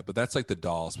 Yeah, but that's like the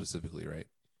doll specifically, right?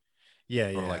 Yeah,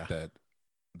 Or yeah. like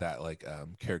that like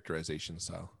characterization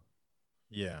style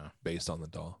Yeah. based on the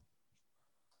doll.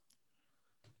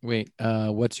 Wait,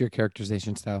 what's your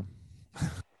characterization style?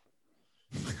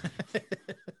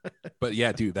 But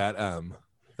yeah, dude, that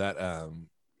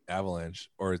Avalanche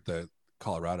or the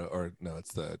Colorado or no,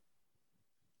 it's the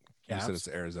you said it's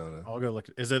Arizona. I'll go look.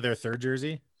 Is it their third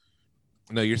jersey?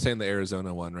 No, you're saying the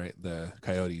Arizona one, right? The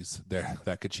Coyotes. There,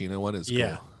 that Kachina one is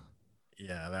Yeah. cool.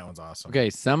 Yeah, that one's awesome. Okay,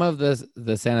 some of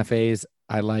the Santa Fe's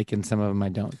I like, and some of them I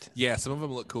don't. Yeah, some of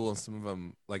them look cool, and some of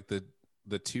them, like the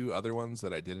two other ones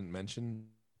that I didn't mention,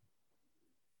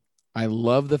 I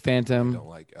love the I Phantom don't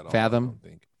like at all. Fathom. I don't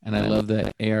think. And I love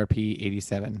the ARP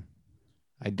 87.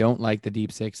 I don't like the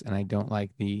Deep Six, and I don't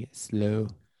like the Slow.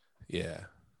 Yeah,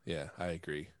 I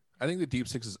agree. I think the Deep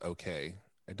Six is okay.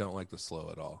 I don't like the slow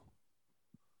at all.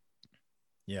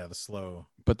 Yeah, the slow.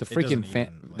 But the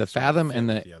freaking the Fathom and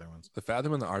the other ones. The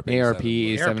Fathom and the ARP ARP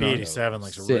 87. ARP 87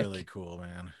 looks sick. really cool,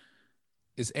 man.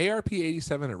 Is ARP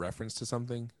 87 a reference to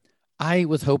something? I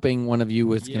was hoping one of you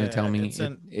was going to tell me.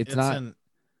 It's not.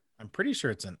 I'm pretty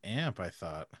sure it's an amp. I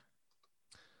thought.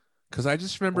 Because I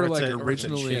just remember like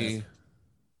originally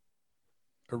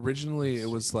it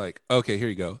was like, okay, here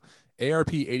you go.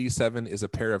 ARP 87 is a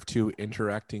pair of two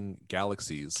interacting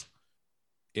galaxies,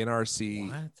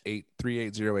 NRC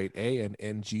 3808A and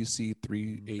NGC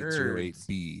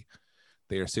 3808B.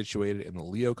 They are situated in the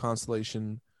Leo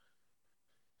constellation.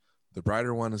 The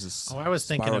brighter one is a I was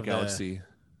thinking spiral of galaxy,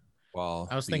 while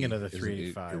I was thinking of the is an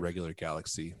 385 irregular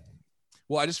galaxy.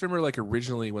 Well, I just remember like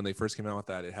originally when they first came out with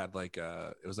that, it had like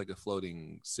it was like a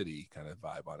floating city kind of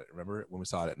vibe on it. Remember it when we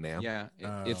saw it at NAMM? Yeah,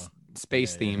 it's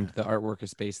space themed. Yeah. The artwork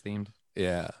is space themed.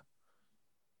 Yeah.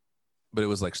 But it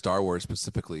was like Star Wars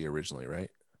specifically originally, right?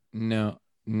 No,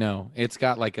 it's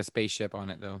got like a spaceship on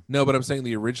it though. No, but I'm saying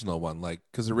the original one, like,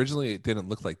 because originally it didn't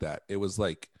look like that. It was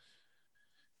like,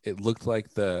 it looked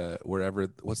like the wherever.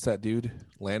 What's that dude?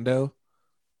 Lando?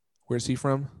 Where's he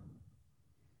from?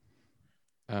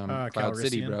 Cloud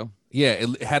City, bro. Yeah,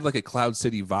 it had like a Cloud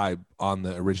City vibe on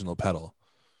the original pedal.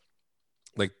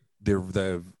 Like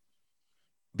the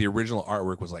original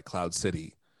artwork was like Cloud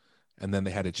City, and then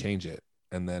they had to change it,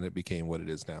 and then it became what it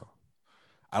is now.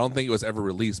 I don't think it was ever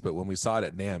released, but when we saw it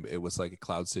at NAMM, it was like a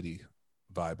Cloud City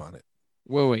vibe on it.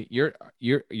 Wait,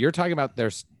 you're talking about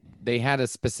they had a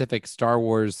specific Star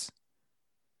Wars.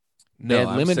 No, they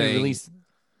had limited release.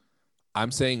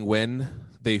 I'm saying when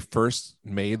they first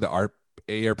made the ARP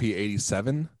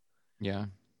 87, yeah,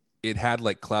 it had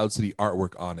like Cloud City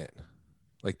artwork on it.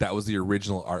 Like that was the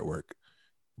original artwork.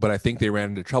 But I think they ran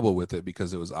into trouble with it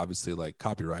because it was obviously like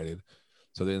copyrighted.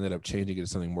 So they ended up changing it to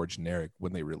something more generic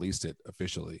when they released it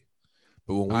officially.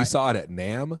 But when we saw it at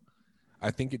NAMM,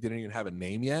 I think it didn't even have a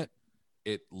name yet.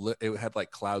 It had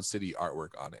like Cloud City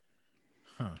artwork on it.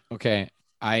 Huh. Okay,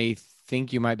 I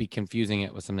think you might be confusing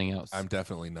it with something else. I'm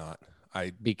definitely not.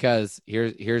 Because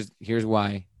here's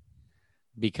why.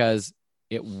 Because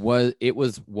it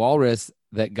was Walrus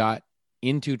that got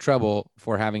into trouble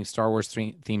for having Star Wars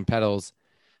themed pedals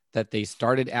that they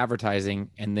started advertising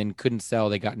and then couldn't sell.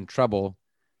 They got in trouble,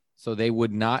 so they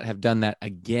would not have done that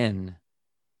again.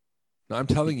 No, I'm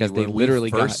telling you, when we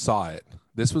first saw it,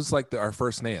 this was like our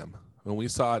first NAMM. When we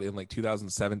saw it in like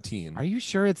 2017. Are you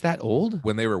sure it's that old?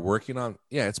 When they were working on,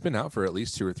 yeah, it's been out for at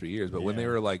least 2 or 3 years. But when they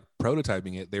were like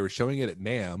prototyping it, they were showing it at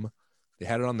NAMM. They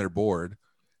had it on their board.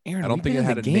 Aaron, I don't think it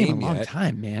had a name yet. Long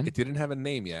time, man. It didn't have a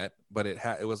name yet, but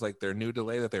it was like their new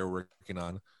delay that they were working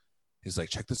on. He's like,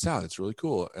 check this out. It's really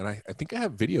cool. And I think I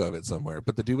have video of it somewhere,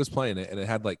 but the dude was playing it and it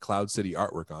had like Cloud City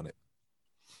artwork on it.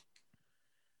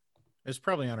 It's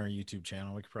probably on our YouTube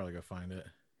channel. We could probably go find it.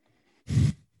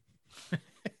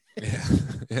 Yeah.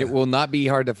 It will not be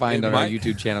hard to find on our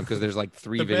YouTube channel because there's like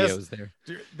 3 videos there.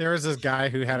 There was this guy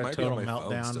who had a total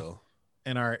meltdown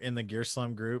in the Gear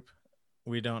Slum group.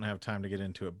 We don't have time to get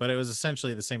into it, but it was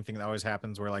essentially the same thing that always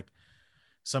happens where like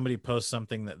somebody posts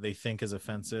something that they think is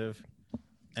offensive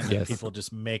and then people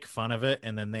just make fun of it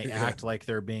and then they act like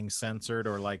they're being censored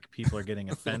or like people are getting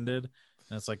offended.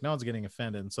 And it's like, no one's getting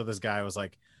offended. And so this guy was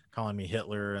like calling me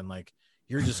Hitler and like,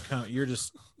 you're just,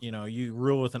 you know, you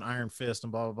rule with an iron fist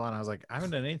and blah, blah, blah. And I was like, I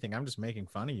haven't done anything. I'm just making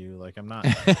fun of you. Like, I'm not.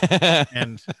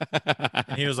 and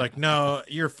he was like, no,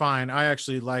 you're fine. I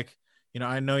actually like, you know,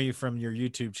 I know you from your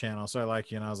YouTube channel. So I like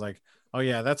you. And I was like, oh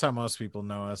yeah, that's how most people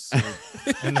know us. So,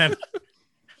 and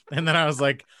then I was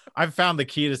like, I've found the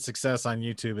key to success on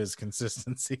YouTube is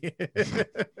consistency.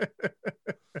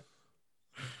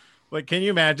 Like, can you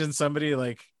imagine somebody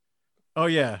like, oh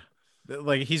yeah,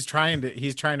 like he's trying to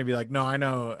be like, no, I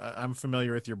know, I'm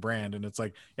familiar with your brand, and it's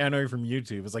like, yeah, I know you're from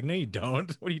YouTube. It's like, no, you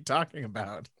don't. What are you talking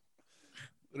about?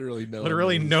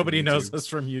 Literally nobody knows us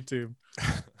from YouTube,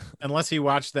 unless he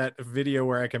watched that video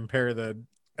where I compare the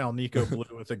Alnico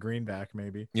blue with a greenback,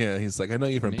 maybe. Yeah, he's like, I know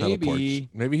you from Pedal Porch. Maybe.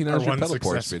 Maybe he knows Or your one Pedal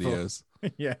Porch successful. videos.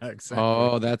 Yeah, exactly.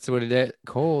 Oh, that's what it is.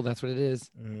 Cole, that's what it is.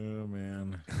 Oh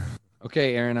man.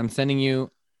 Okay, Aaron, I'm sending you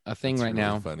a thing That's right really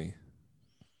now. Funny.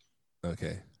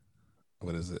 Okay,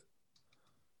 what is it?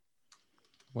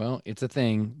 Well, it's a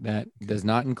thing that does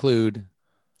not include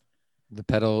the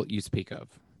pedal you speak of.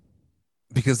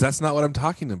 Because that's not what I'm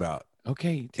talking about.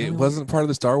 Okay, tell It me wasn't part of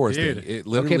the Star Wars Dude. thing. It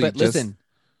literally okay, but just,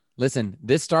 listen.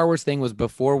 This Star Wars thing was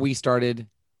before we started.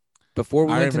 Before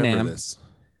we I went to remember NAM. this.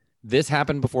 This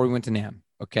happened before we went to NAM.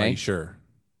 Are Okay. you sure?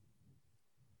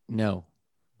 No,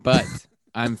 but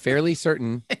I'm fairly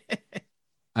certain.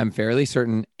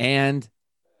 And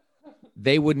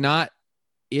they would not,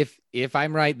 if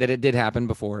I'm right that it did happen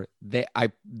before.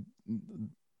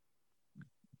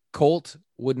 Colt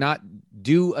would not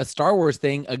do a Star Wars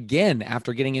thing again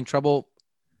after getting in trouble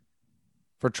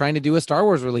for trying to do a Star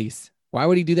Wars release. Why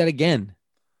would he do that again?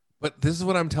 But this is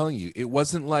what I'm telling you. It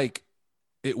wasn't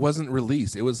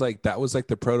released. It was like, that was like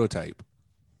the prototype.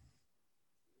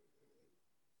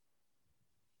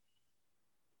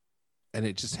 And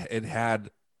it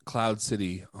had Cloud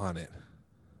City on it.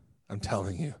 I'm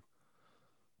telling you.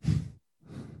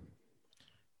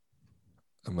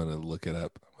 I'm going to look it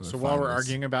up. So while we're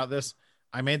arguing about this,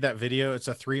 I made that video. It's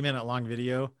a 3-minute long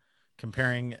video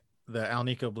comparing the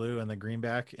Alnico Blue and the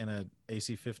Greenback in a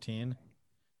AC-15.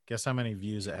 Guess how many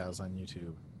views it has on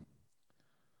YouTube?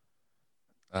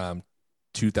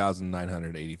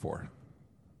 2,984.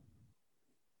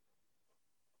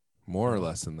 More or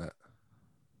less than that.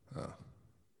 Oh.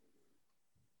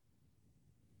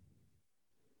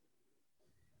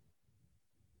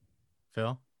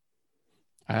 Phil?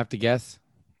 I have to guess.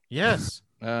 Yes.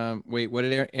 Wait, what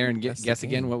did Aaron guess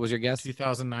again? What was your guess?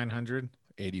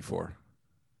 2,984.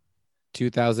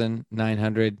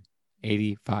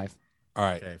 2,985. All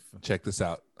right. Okay. Check this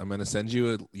out. I'm going to send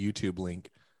you a YouTube link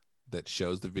that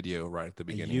shows the video right at the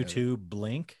beginning. A YouTube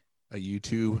blink? A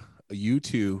YouTube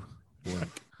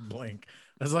link. Blink.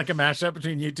 That's like a mashup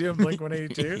between YouTube and Blink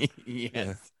 182. Yes.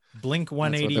 Yeah. Blink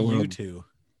 180 YouTube.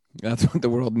 That's what the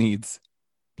world needs.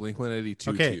 Blink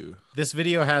 182. Okay. This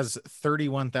video has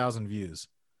 31,000 views.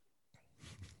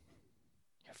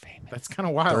 You're famous. That's kind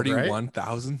of wild,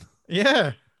 31,000? right?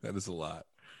 Yeah. That is a lot.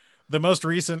 The most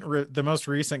recent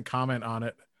comment on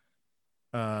it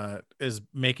is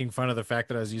making fun of the fact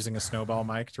that I was using a snowball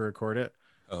mic to record it.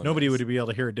 Oh, Nobody nice. would be able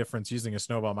to hear a difference using a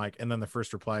snowball mic. And then the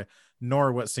first reply,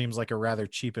 nor what seems like a rather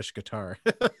cheapish guitar.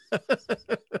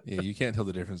 Yeah, you can't tell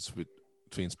the difference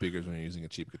between speakers when you're using a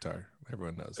cheap guitar.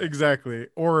 Everyone knows. Exactly.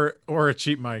 Or a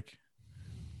cheap mic.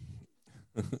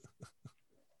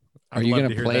 Are you going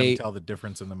to hear play? them tell the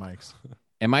difference in the mics?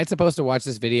 Am I supposed to watch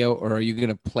this video, or are you going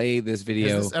to play this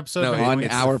video Is this episode No, on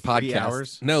it's our 3 podcast?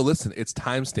 hours? No, listen, it's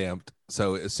time stamped.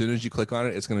 So as soon as you click on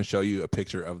it, it's going to show you a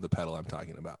picture of the pedal I'm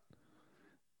talking about.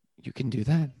 You can do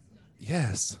that.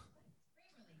 Yes.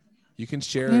 You can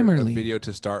share a Grammarly. video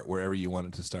to start wherever you want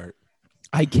it to start.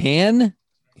 I can.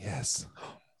 Yes.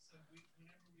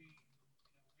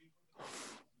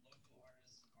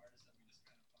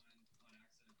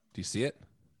 Do you see it?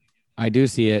 I do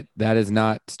see it. That is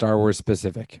not Star Wars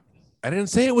specific. I didn't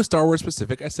say it was Star Wars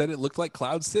specific. I said it looked like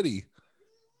Cloud City.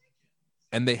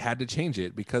 And they had to change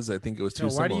it because I think it was too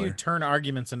So why similar. do you turn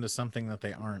arguments into something that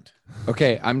they aren't?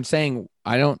 Okay, I'm saying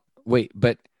I don't wait,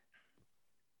 but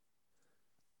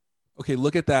Okay,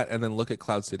 look at that and then look at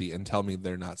Cloud City and tell me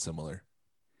they're not similar.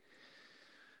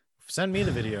 Send me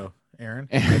the video, Aaron.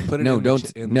 Put it no, in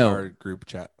don't in no, our group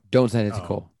chat. don't send it to Oh.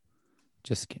 Cole.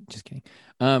 Just kidding.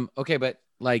 Okay, but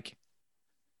that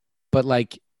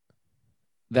looks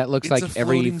It's like a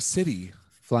every floating city.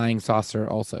 flying saucer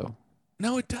also.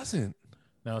 No, it doesn't.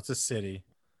 No, it's a city.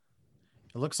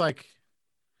 It looks like.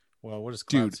 Well, what does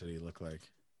Cloud Dude. City look like?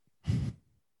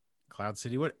 Cloud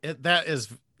City.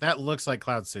 That looks like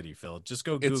Cloud City, Phil. Just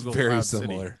go Google It's very Cloud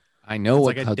similar. City. I know It's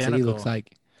what like Cloud City looks identical.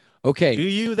 like. Okay, Do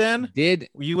you then?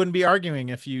 You wouldn't be arguing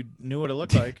if you knew what it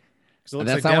looked like. 'Cause it looks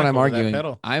that's not what I'm identical to that arguing.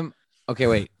 pedal. I'm okay.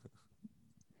 Wait,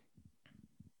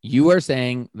 you are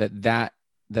saying that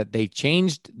they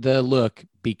changed the look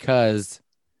because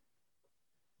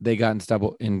they got in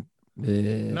stubble in.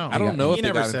 No, I don't know He if they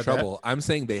never got in said trouble. I'm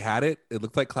saying they had it. It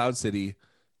looked like Cloud City,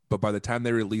 but by the time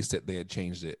they released it, they had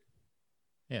changed it.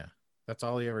 Yeah, that's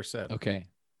all he ever said. Okay,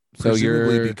 so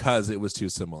Presumably you're because it was too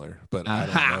similar. But I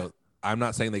Aha. don't know. I'm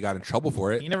not saying they got in trouble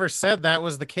for it. He never said that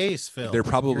was the case, Phil. They're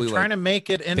probably You're trying to make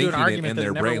it into an argument that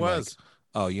it never was.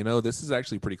 Oh, you know, this is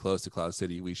actually pretty close to Cloud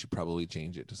City. We should probably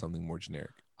change it to something more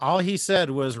generic. All he said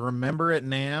was, remember at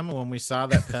NAM when we saw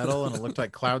that pedal and it looked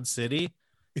like Cloud City?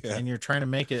 Yeah. And you're trying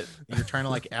to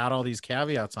like add all these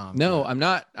caveats on. No, I'm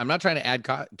not trying to add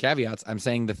caveats. I'm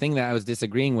saying the thing that I was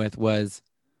disagreeing with was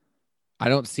I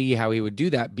don't see how he would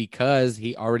do that because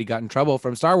he already got in trouble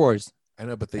from Star Wars. I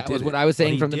know, but that was what I was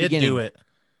saying from the beginning. Do it.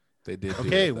 They did.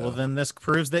 Okay, well then this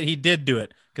proves that he did do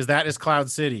it because that is Cloud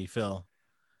City, Phil.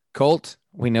 Colt,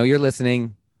 we know you're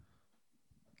listening.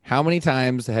 How many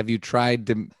times have you tried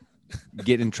to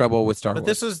get in trouble with Star Wars? But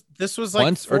this was like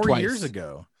once or 4 twice? years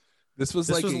ago. This was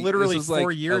literally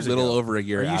 4 years ago. A little ago. over a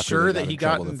year. Are you after sure that he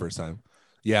got the first time?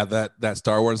 Yeah, that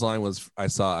Star Wars line was.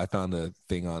 I found a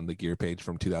thing on the Gear page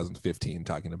from 2015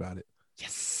 talking about it.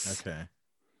 Yes. Okay.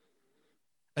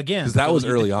 Again, because that was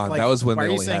early on. That was when they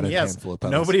only had a handful of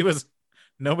pedals.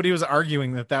 Nobody was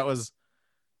arguing that was.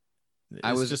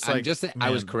 I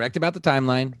was correct about the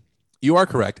timeline. You are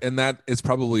correct, and that is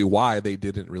probably why they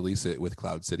didn't release it with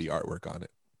Cloud City artwork on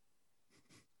it,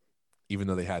 even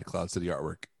though they had Cloud City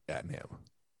artwork at NAM.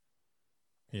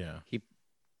 Yeah,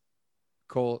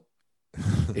 Colt.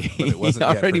 He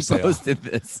already posted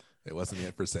this. It wasn't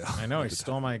yet for sale. I know he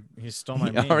stole my. He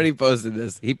meme. Already posted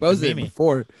this. He posted it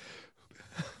before.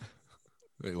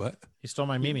 Wait, what? He stole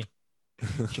my meme.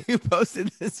 You posted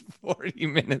this 40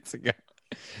 minutes ago.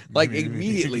 Like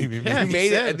immediately. Yeah, you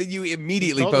made it and then you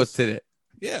immediately posted it.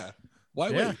 Yeah.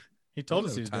 Why wait? He told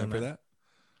us he was doing for that.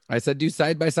 I said do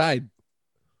side by side.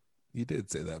 You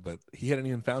did say that, but he hadn't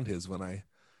even found his when I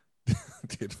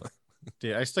did find.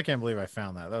 Dude, I still can't believe I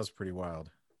found that. That was pretty wild.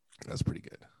 That's pretty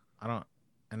good.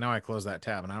 And now I closed that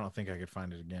tab and I don't think I could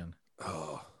find it again.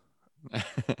 Oh.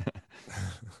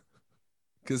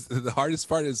 Because the hardest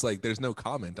part is like there's no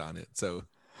comment on it. So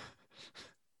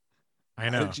I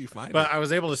know. How did you find but it? I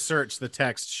was able to search the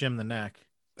text "shim the neck."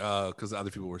 Because other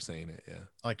people were saying it, yeah.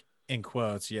 Like in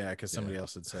quotes, yeah, because somebody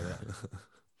else had said it.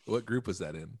 What group was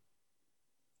that in?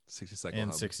 60 Cycle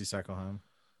Hum. 60 Cycle Hum.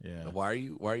 Yeah. Why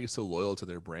are you so loyal to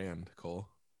their brand, Cole?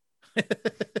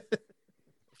 That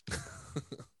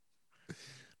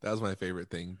was my favorite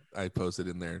thing. I posted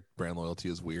in there, brand loyalty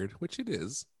is weird, which it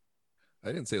is. I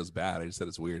didn't say it was bad. I just said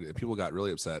it's weird. And people got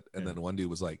really upset. And then one dude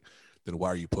was like, then why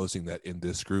are you posting that in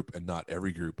this group and not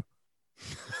every group?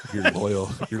 You're loyal.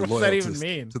 You're loyal. What does that even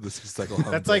mean? To the 60 Cycle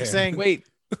Hum That's brand. like saying,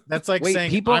 that's like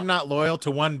saying people... I'm not loyal to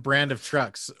one brand of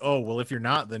trucks. Oh, well, if you're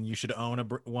not, then you should own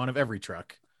one of every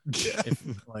truck.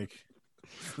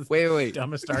 Wait.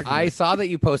 Dumbest argument. I saw that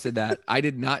you posted that. I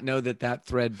did not know that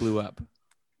thread blew up.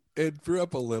 It blew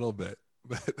up a little bit,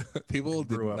 but people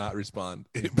did not respond.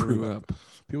 It blew up.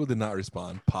 People did not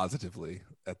respond positively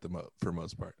for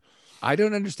most part. I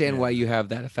don't understand why you have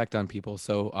that effect on people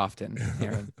so often,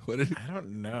 Aaron. I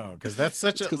don't know, because that's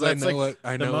such a. Because I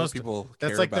know what people.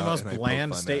 That's like the most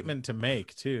bland statement to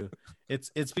make too. It's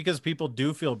because people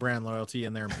do feel brand loyalty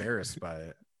and they're embarrassed by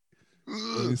it.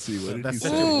 Let me see. What did that's he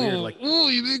such say? a weird, like, oh,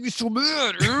 you make me so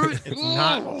mad, Aaron.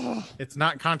 It's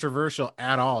not controversial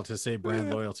at all to say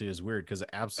brand loyalty is weird because it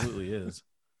absolutely is.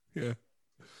 Yeah.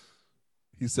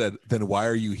 He said, "Then why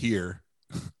are you here?"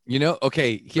 You know,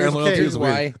 okay. Here's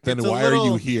why. Then why are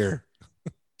you here?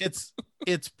 It's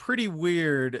pretty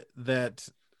weird that,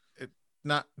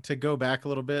 not to go back a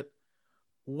little bit.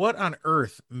 What on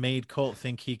earth made Colt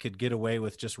think he could get away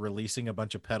with just releasing a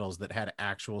bunch of pedals that had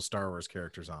actual Star Wars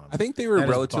characters on them? I think they were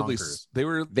relatively. They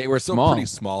were still small. pretty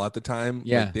small at the time.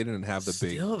 Yeah, like, they didn't have the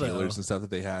big dealers and stuff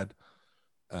that they had.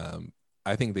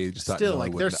 I think they just thought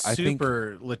they're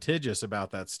super litigious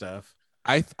about that stuff.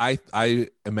 I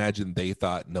imagine they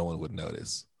thought no one would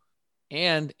notice.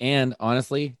 And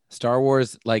honestly, Star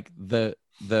Wars, like the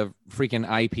freaking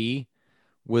IP,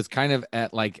 was kind of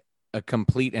at like a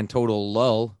complete and total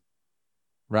lull,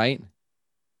 right?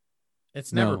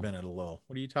 It's never been at a lull.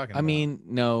 What are you talking about? I mean,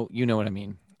 no, you know what I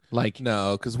mean. Like,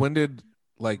 no, because when did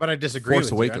But I disagree.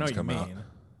 Force with Awakens you. I know come what out? you mean.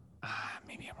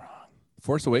 Maybe I'm wrong.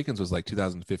 Force Awakens was like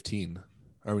 2015.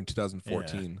 I mean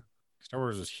 2014. Yeah. Star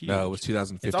Wars was huge. No, it was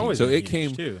 2015. It's always so been it huge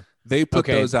came. too. They put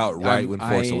those out right when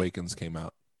Force Awakens came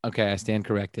out. Okay, I stand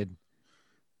corrected.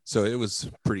 So it was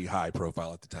pretty high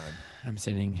profile at the time. I'm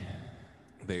sitting.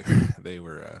 They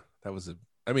were. That was a.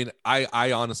 I mean,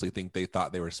 I honestly think they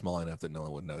thought they were small enough that no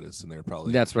one would notice, and they're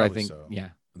probably. That's what I think. So. Yeah.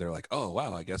 They're like, oh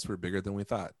wow, I guess we're bigger than we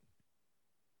thought.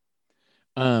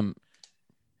 Hey,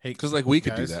 because like we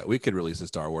could do that. We could release a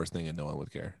Star Wars thing and no one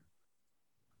would care.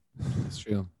 That's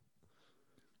true.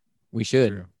 We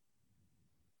should. True.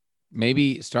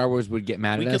 Maybe Star Wars would get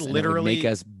mad at us and it would make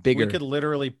us bigger. We could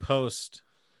literally post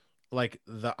like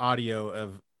the audio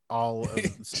of all of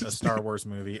a Star Wars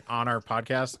movie on our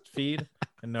podcast feed,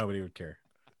 and nobody would care.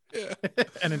 Yeah.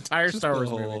 An entire Just Star the Wars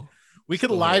whole- movie. We just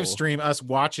could the live whole- stream us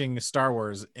watching Star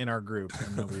Wars in our group,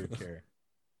 and nobody would care.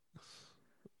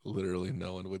 Literally,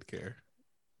 no one would care.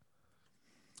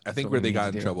 I That's think what where we they need to got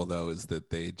in do. trouble though is that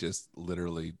they just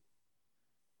literally,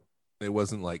 it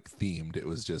wasn't like themed. It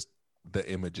was just the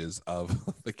images of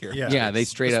the characters. Yeah, they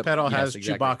straight This up. pedal yes, has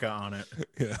exactly. Chewbacca on it.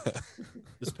 Yeah.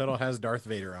 This pedal has Darth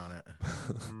Vader on it.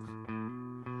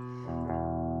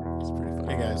 It's pretty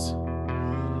funny. Hey guys,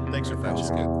 thanks for That was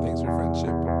friendship. good. Thanks for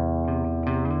friendship.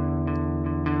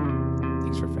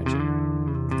 Thanks for friendship.